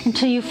you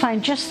until you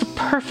find just the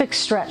perfect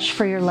stretch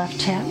for your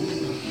left hip.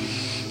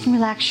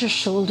 Relax your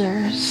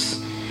shoulders.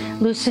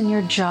 Loosen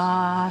your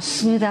jaw.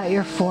 Smooth out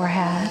your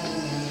forehead.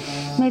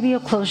 Maybe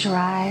you'll close your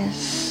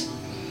eyes.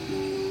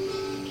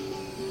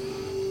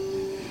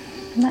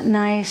 Let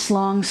nice,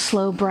 long,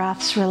 slow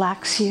breaths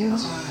relax you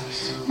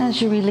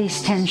as you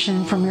release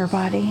tension from your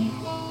body.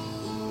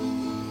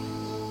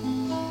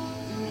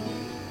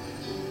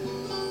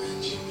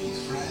 And you meet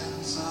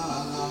friends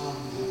along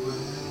the way.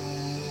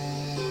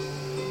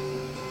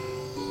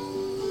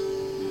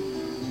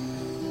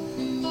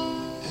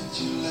 And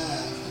you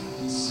laugh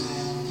and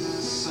sing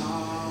the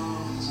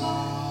songs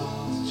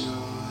of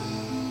joy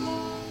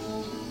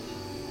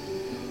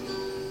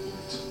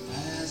to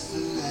pass the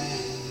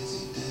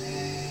lazy days.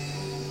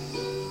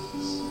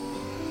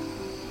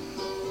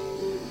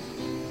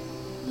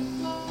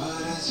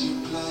 But as you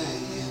play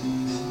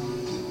in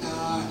the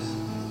garden,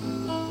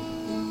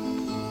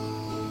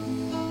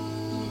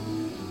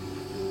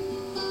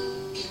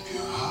 keep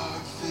your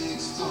heart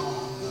fixed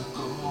on the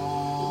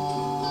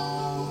goal.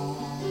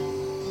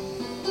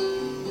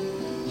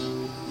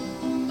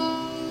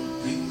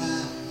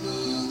 Remember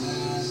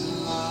there's a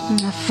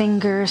lot. The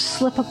fingers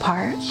slip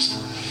apart.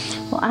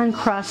 We'll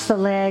uncross the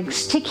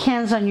legs, take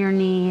hands on your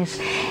knees,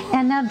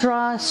 and now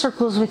draw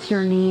circles with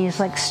your knees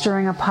like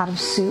stirring a pot of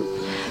soup,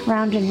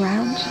 round and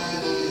round.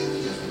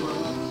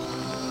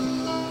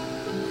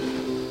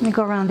 And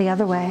go around the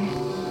other way.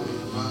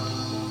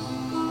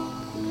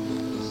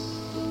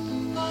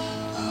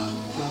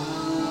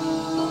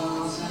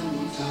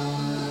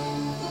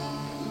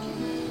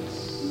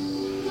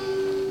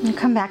 And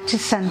come back to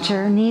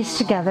center, knees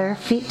together,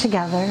 feet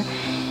together.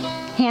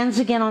 Hands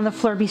again on the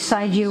floor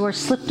beside you or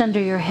slipped under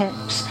your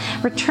hips.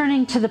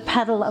 Returning to the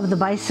pedal of the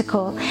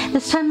bicycle.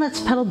 This time let's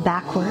pedal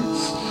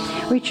backwards.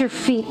 Reach your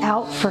feet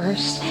out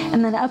first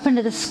and then up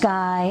into the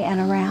sky and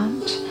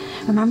around.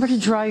 Remember to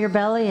draw your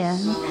belly in.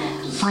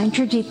 Find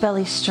your deep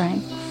belly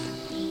strength.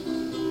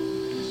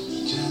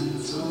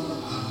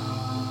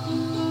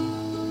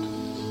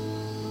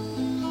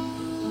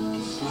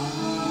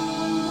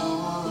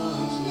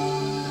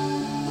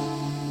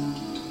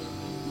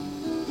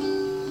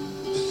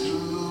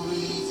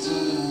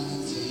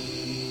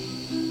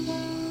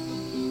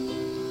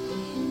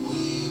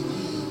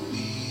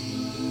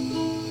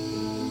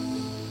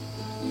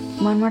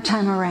 One more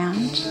time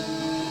around.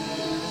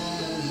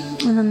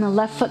 And then the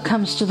left foot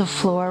comes to the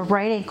floor,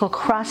 right ankle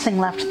crossing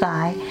left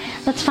thigh.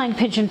 Let's find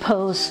pigeon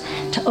pose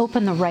to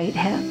open the right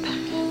hip.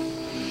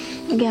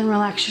 Again,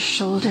 relax your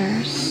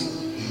shoulders.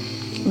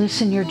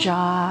 Loosen your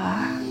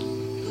jaw.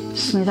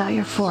 Smooth out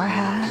your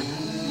forehead.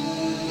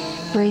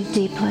 Breathe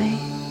deeply.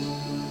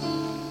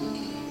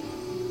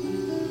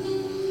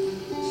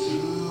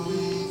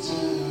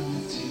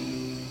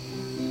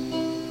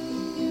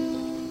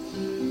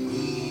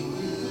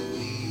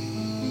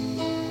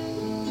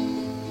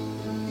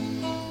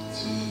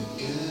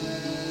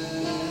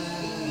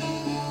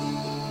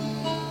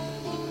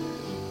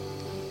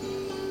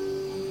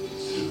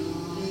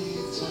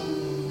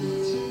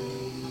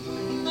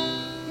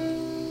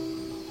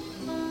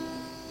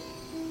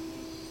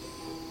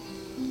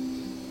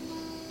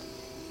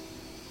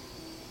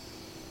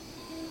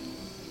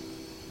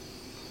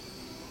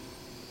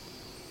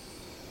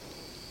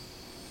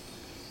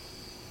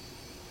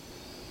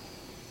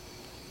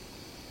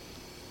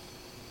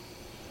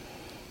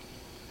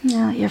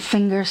 Now let your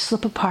fingers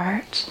slip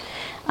apart.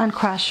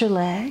 Uncross your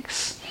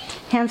legs.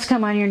 Hands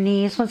come on your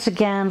knees. Once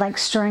again, like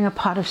stirring a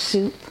pot of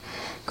soup.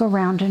 Go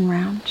round and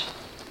round.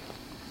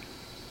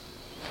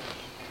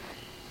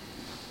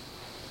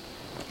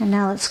 And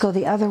now let's go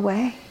the other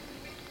way.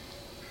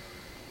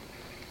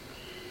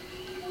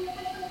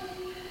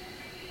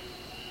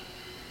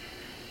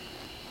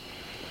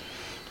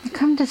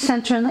 Come to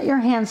center and let your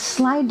hands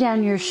slide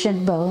down your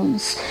shin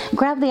bones.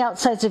 Grab the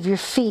outsides of your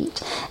feet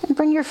and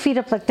bring your feet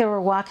up like they were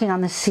walking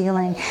on the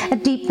ceiling. A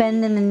deep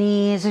bend in the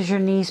knees as your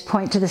knees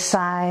point to the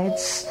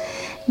sides.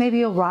 Maybe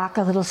you'll rock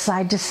a little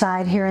side to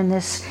side here in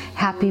this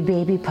happy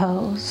baby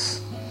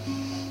pose.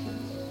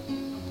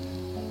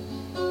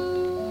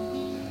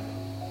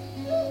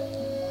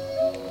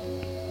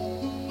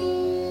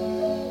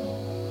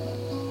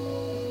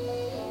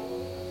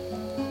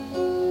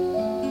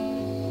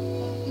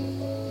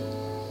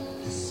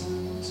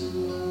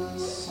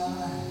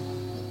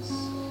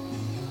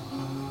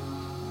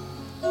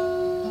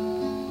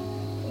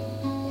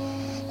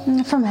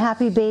 From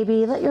happy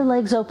baby, let your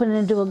legs open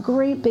into a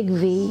great big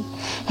V.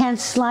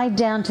 Hands slide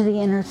down to the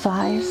inner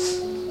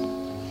thighs.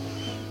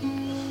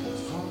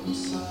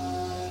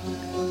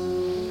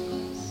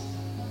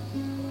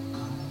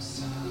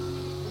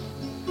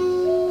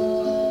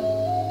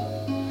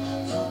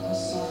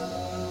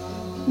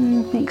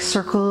 Make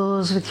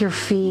circles with your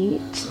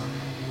feet,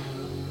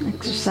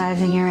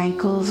 exercising your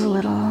ankles a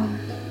little.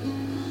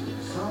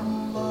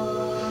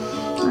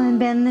 And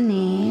bend the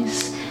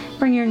knees.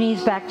 Bring your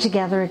knees back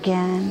together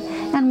again.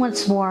 And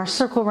once more,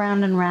 circle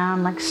round and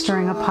round like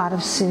stirring a pot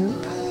of soup.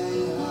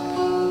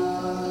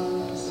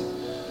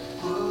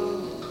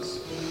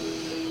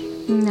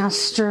 Now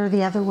stir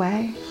the other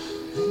way.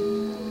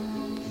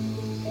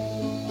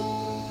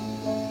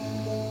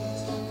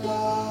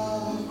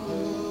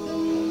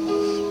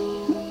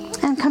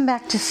 And come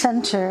back to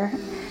center.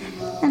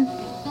 And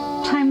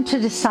time to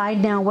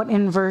decide now what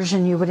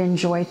inversion you would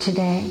enjoy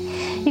today.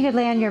 You could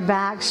lay on your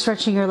back,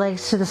 stretching your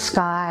legs to the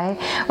sky,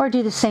 or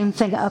do the same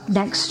thing up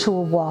next to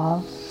a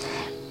wall.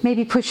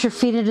 Maybe push your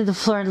feet into the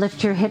floor and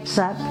lift your hips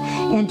up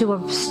into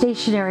a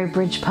stationary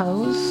bridge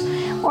pose,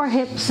 or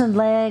hips and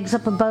legs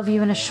up above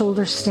you in a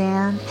shoulder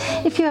stand.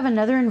 If you have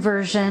another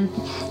inversion,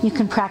 you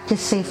can practice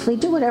safely.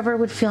 Do whatever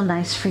would feel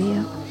nice for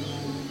you.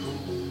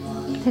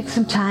 Take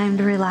some time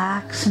to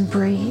relax and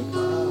breathe.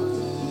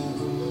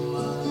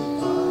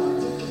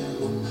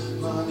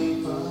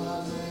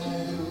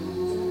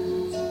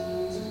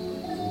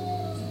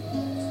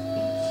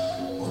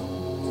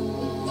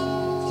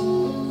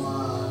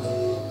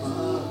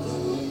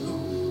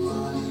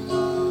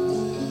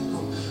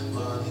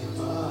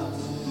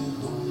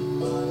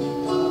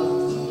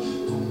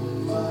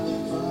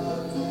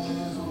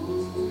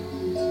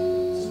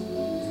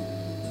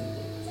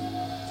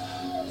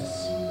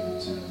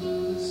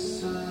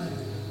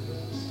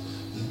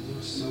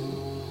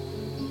 So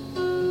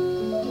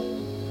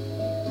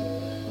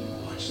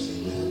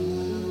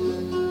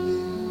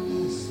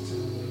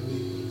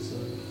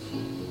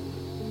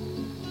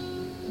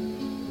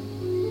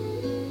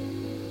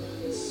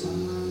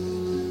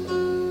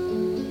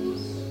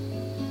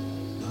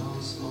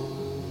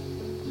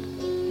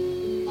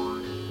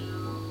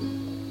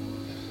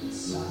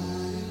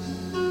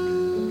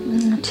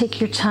Take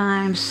your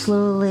time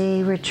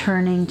slowly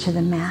returning to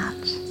the mat.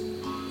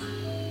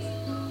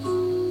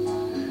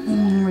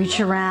 Reach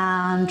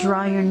around,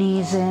 draw your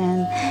knees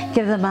in,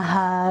 give them a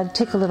hug,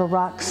 take a little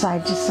rock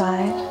side to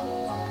side.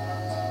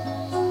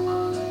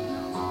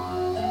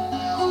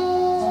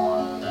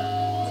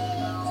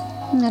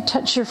 Now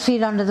touch your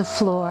feet onto the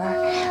floor.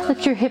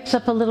 Lift your hips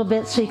up a little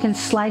bit so you can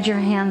slide your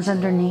hands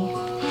underneath.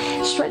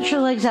 Stretch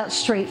your legs out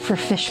straight for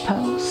fish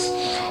pose.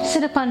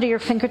 Sit up onto your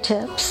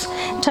fingertips.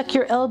 Tuck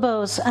your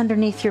elbows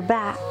underneath your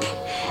back.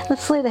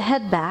 Let's lay the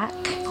head back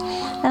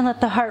and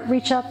let the heart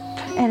reach up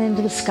and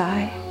into the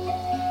sky.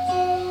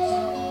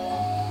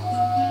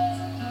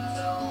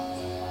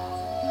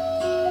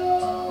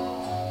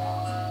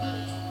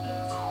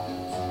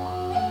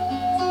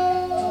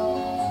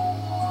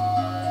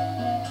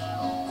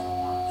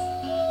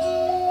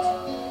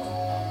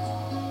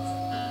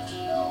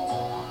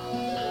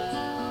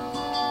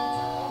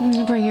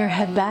 Bring your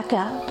head back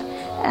up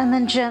and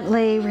then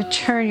gently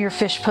return your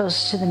fish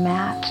pose to the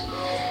mat.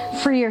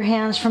 Free your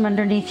hands from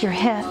underneath your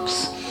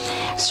hips.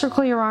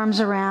 Circle your arms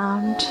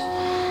around.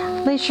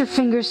 Lace your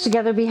fingers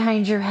together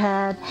behind your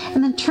head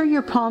and then turn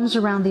your palms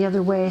around the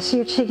other way so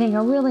you're taking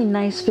a really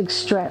nice big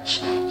stretch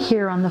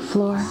here on the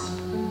floor.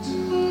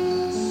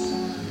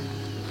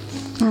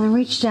 And then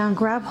reach down,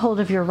 grab hold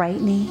of your right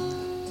knee.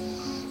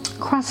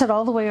 Cross it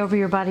all the way over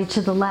your body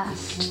to the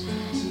left.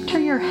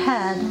 Turn your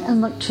head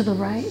and look to the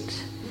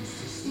right.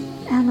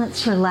 And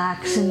let's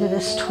relax into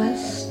this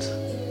twist.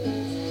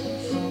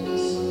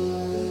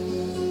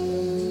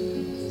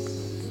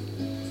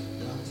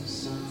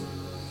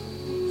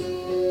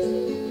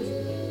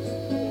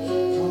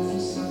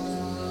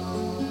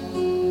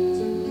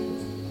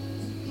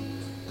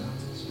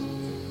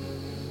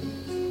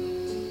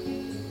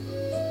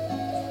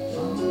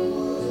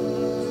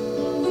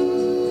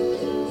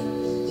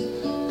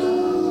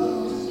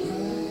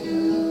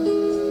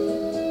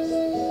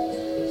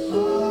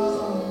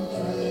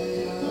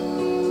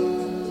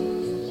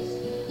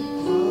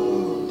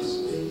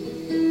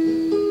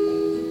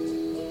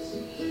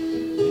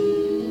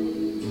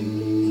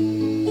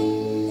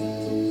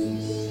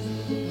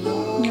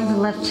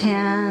 Left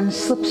hand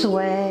slips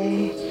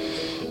away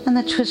and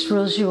the twist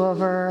rolls you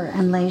over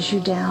and lays you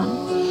down.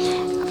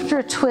 After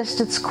a twist,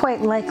 it's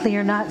quite likely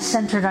you're not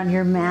centered on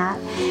your mat.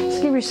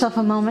 Just give yourself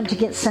a moment to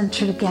get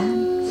centered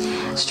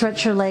again.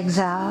 Stretch your legs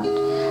out.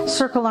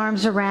 Circle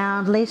arms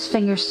around, lace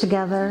fingers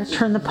together,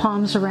 turn the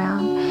palms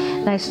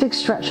around. Nice big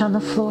stretch on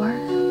the floor.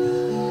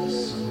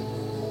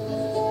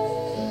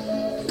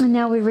 And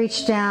now we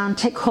reach down,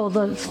 take hold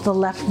of the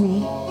left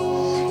knee.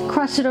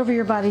 Cross it over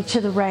your body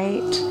to the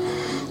right.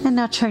 And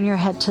now turn your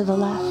head to the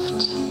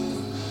left.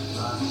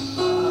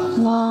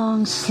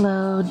 Long,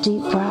 slow,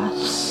 deep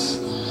breaths,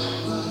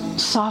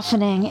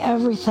 softening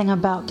everything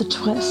about the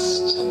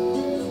twist.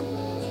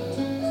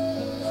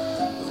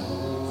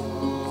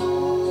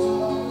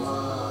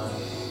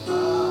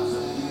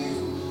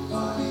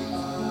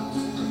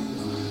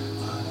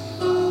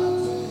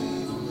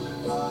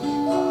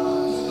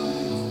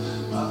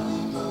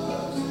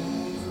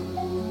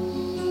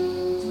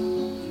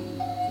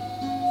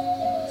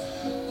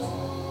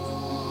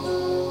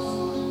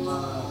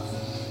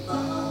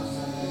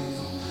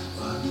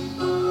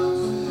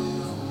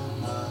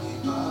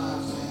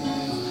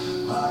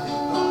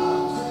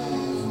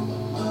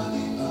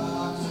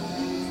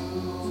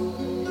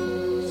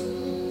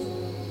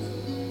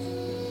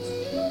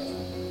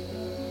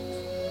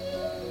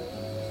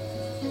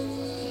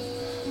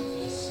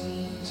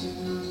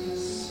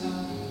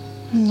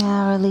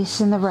 Now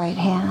releasing the right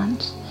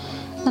hand.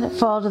 Let it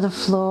fall to the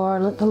floor.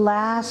 Let the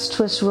last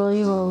twist roll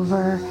you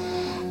over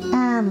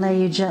and lay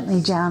you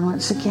gently down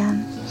once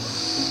again.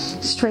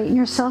 Straighten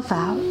yourself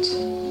out.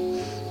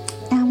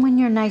 And when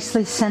you're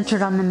nicely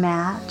centered on the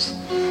mat,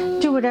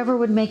 do whatever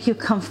would make you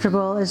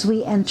comfortable as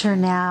we enter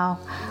now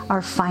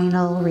our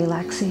final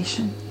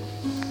relaxation.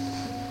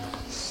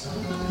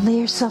 Lay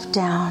yourself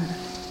down.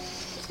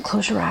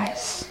 Close your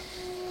eyes.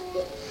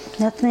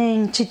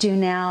 Nothing to do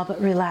now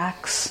but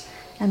relax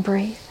and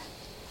breathe.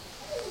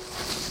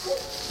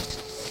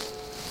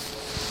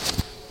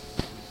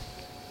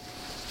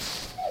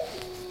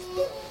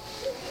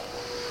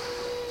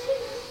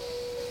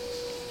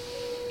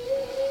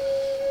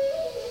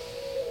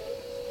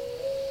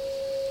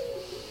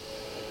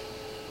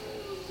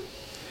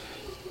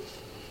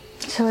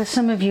 So as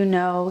some of you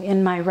know,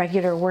 in my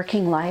regular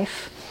working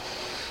life,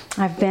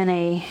 I've been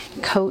a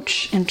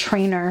coach and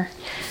trainer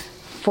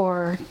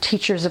for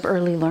teachers of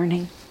early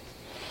learning.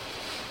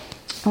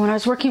 When I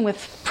was working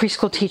with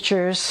preschool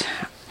teachers,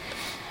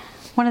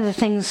 one of the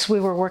things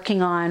we were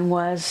working on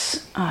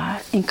was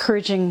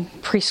encouraging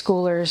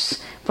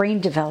preschoolers'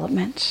 brain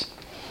development.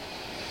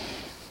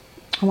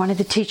 I wanted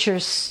the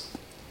teachers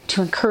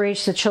to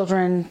encourage the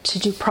children to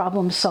do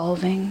problem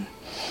solving,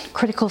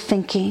 critical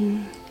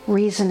thinking,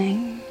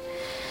 reasoning,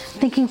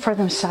 thinking for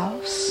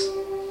themselves.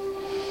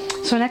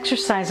 So an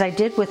exercise I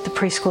did with the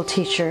preschool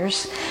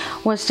teachers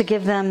was to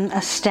give them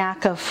a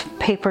stack of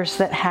papers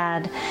that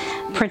had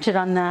printed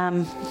on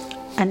them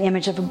an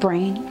image of a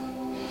brain.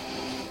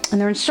 And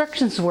their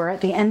instructions were,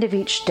 at the end of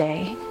each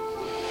day,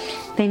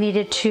 they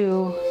needed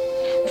to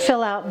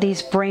fill out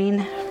these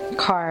brain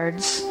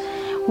cards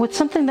with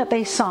something that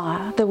they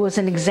saw that was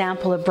an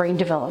example of brain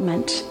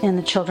development in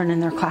the children in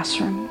their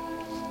classroom.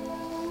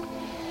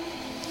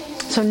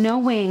 So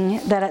knowing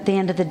that at the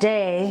end of the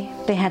day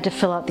they had to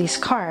fill out these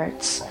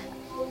cards,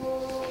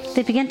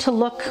 they began to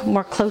look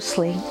more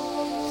closely.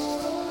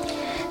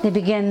 They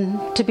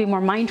began to be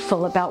more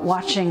mindful about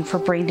watching for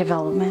brain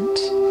development.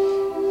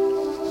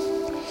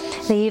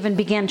 They even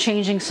began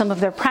changing some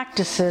of their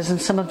practices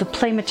and some of the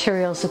play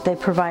materials that they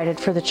provided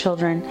for the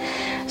children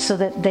so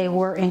that they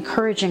were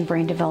encouraging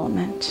brain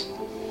development.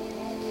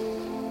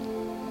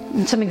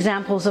 And some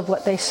examples of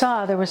what they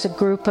saw, there was a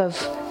group of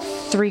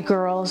 3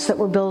 girls that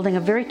were building a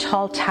very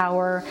tall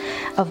tower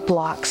of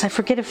blocks. I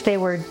forget if they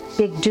were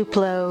big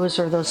Duplos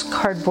or those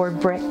cardboard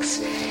bricks,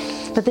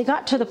 but they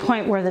got to the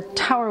point where the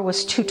tower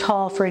was too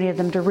tall for any of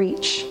them to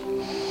reach.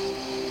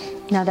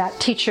 Now that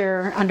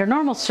teacher, under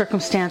normal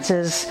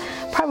circumstances,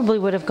 probably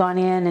would have gone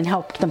in and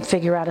helped them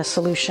figure out a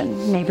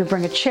solution. Maybe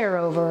bring a chair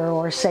over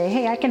or say,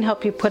 hey, I can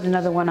help you put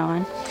another one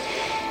on.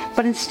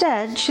 But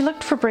instead, she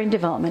looked for brain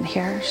development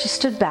here. She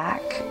stood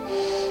back.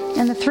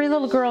 And the 3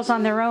 little girls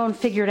on their own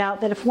figured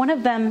out that if one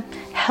of them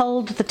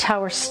held the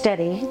tower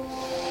steady,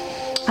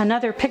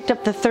 another picked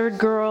up the 3rd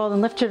girl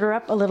and lifted her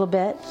up a little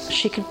bit,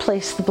 she could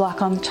place the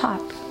block on the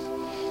top.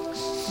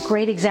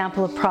 Great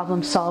example of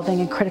problem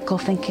solving and critical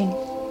thinking.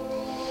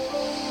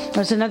 There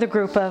was another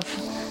group of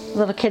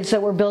little kids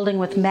that were building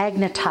with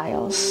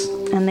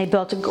magnetiles, and they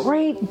built a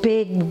great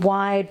big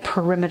wide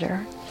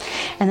perimeter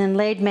and then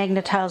laid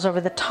magnetiles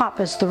over the top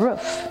as the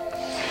roof.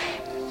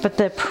 But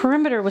the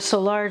perimeter was so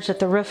large that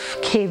the roof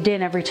caved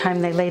in every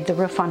time they laid the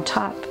roof on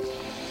top.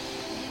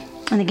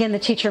 And again, the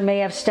teacher may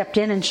have stepped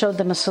in and showed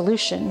them a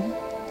solution,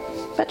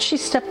 but she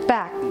stepped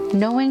back,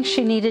 knowing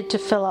she needed to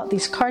fill out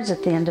these cards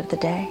at the end of the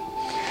day.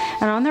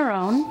 And on their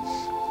own,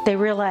 they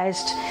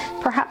realized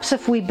perhaps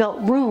if we built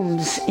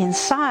rooms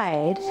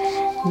inside,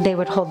 they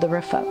would hold the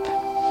roof up.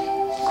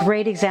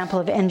 Great example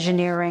of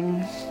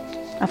engineering,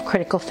 of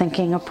critical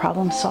thinking, of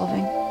problem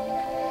solving.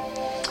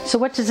 So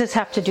what does this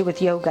have to do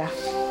with yoga,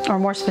 or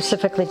more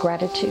specifically,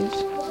 gratitude?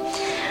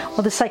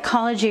 Well, the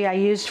psychology I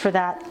used for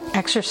that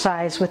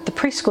exercise with the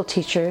preschool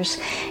teachers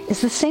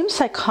is the same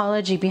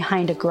psychology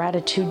behind a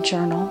gratitude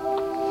journal.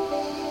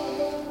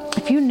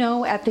 If you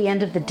know at the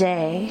end of the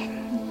day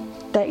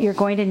that you're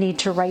going to need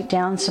to write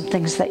down some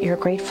things that you're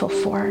grateful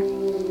for,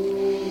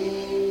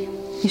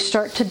 you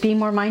start to be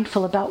more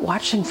mindful about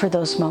watching for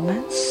those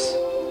moments.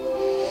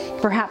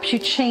 Perhaps you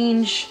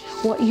change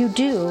what you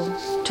do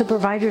to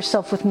provide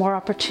yourself with more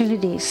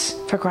opportunities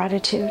for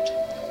gratitude.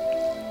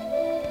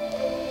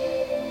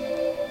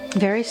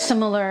 Very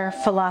similar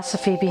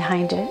philosophy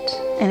behind it,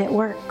 and it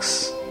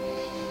works.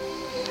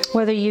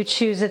 Whether you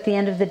choose at the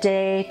end of the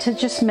day to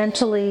just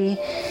mentally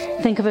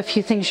think of a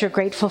few things you're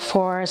grateful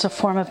for as a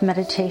form of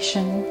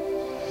meditation,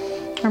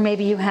 or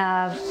maybe you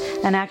have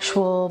an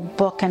actual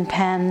book and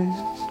pen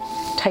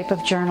type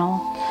of journal,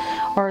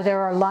 or there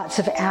are lots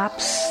of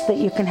apps that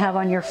you can have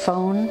on your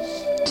phone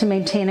to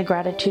maintain a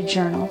gratitude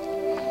journal.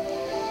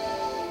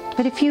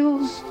 But if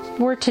you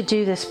were to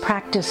do this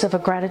practice of a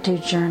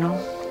gratitude journal,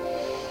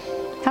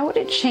 how would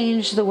it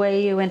change the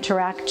way you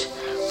interact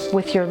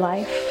with your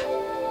life?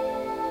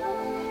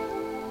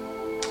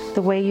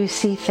 The way you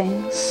see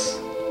things?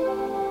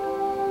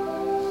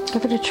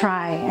 Give it a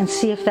try and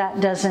see if that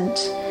doesn't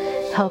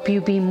help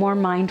you be more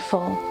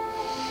mindful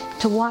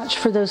to watch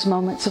for those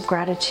moments of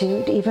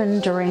gratitude, even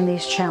during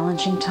these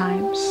challenging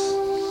times.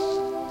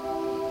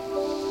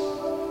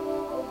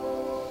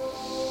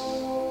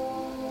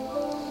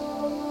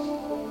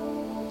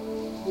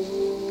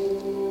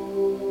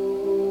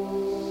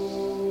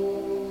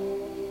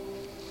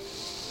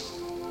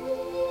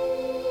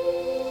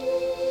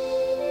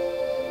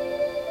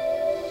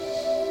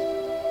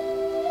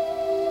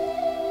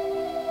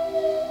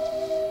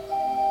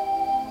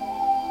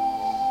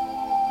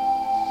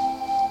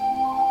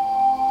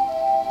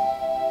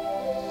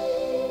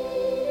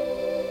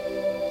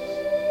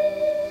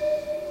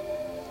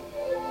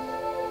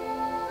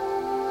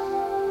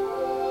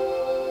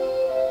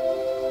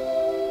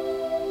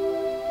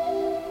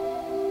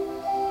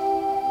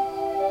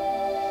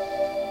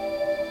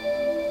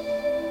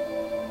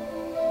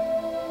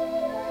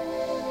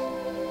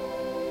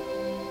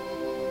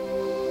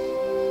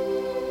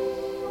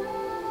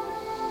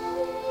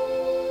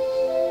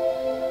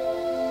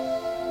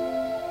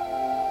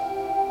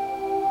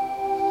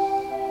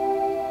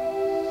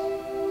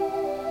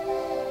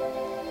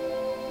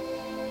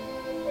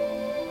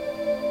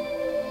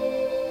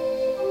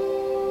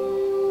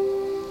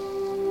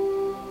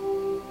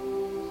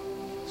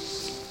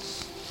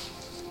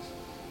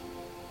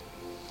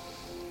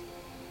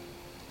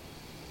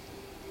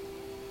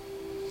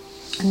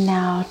 And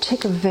now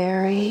take a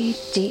very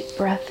deep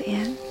breath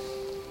in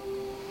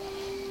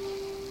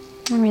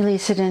and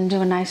release it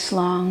into a nice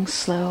long,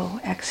 slow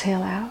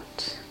exhale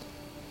out.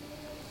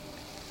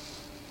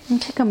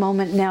 And take a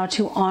moment now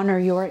to honor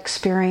your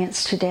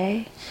experience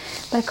today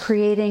by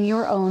creating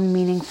your own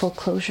meaningful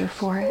closure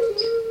for it.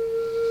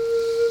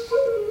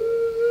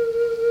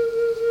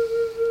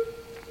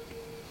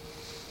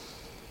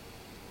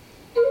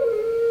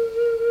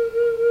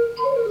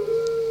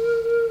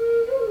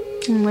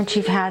 And once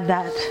you've had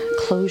that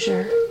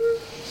closure,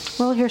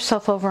 roll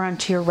yourself over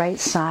onto your right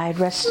side,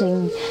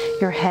 resting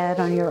your head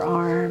on your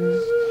arm,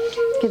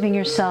 giving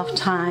yourself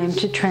time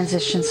to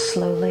transition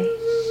slowly.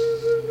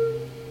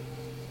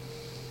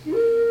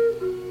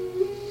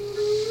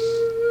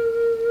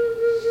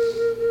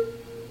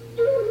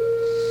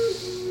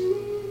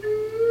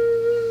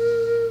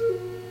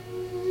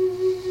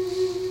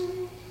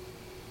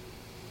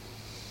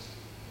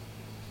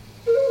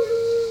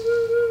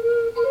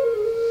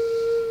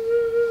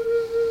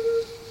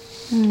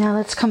 Now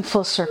let's come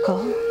full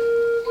circle.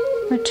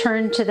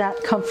 Return to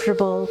that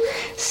comfortable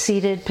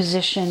seated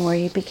position where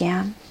you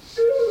began.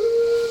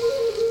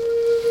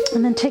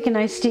 And then take a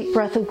nice deep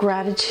breath of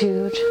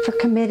gratitude for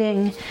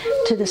committing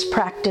to this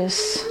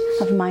practice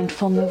of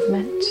mindful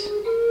movement.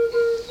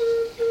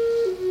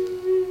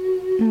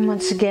 And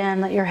once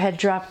again, let your head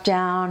drop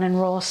down and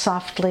roll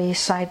softly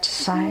side to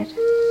side.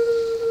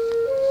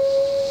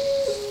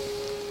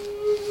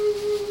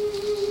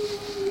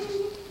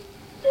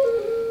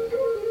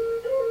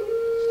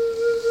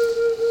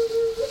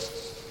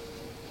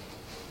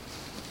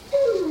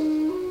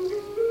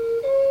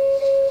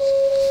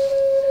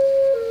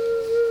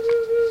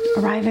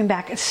 Arriving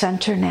back at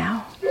center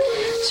now.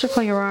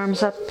 Circle your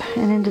arms up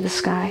and into the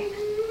sky.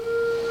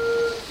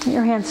 Let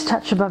your hands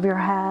touch above your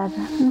head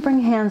and bring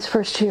hands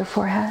first to your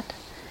forehead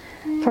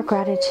for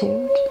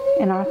gratitude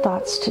in our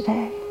thoughts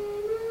today.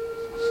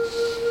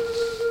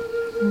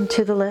 And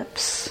to the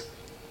lips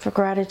for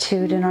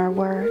gratitude in our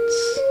words.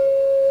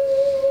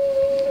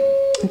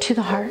 And to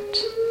the heart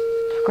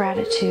for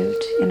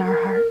gratitude in our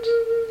heart.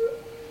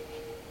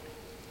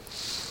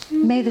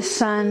 May the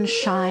sun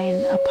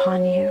shine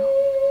upon you.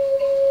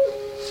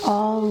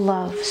 All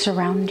love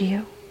surround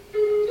you,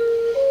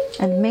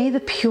 and may the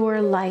pure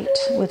light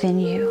within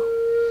you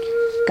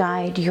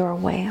guide your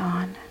way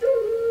on.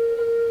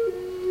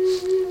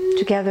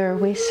 Together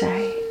we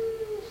say,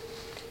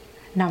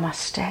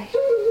 Namaste.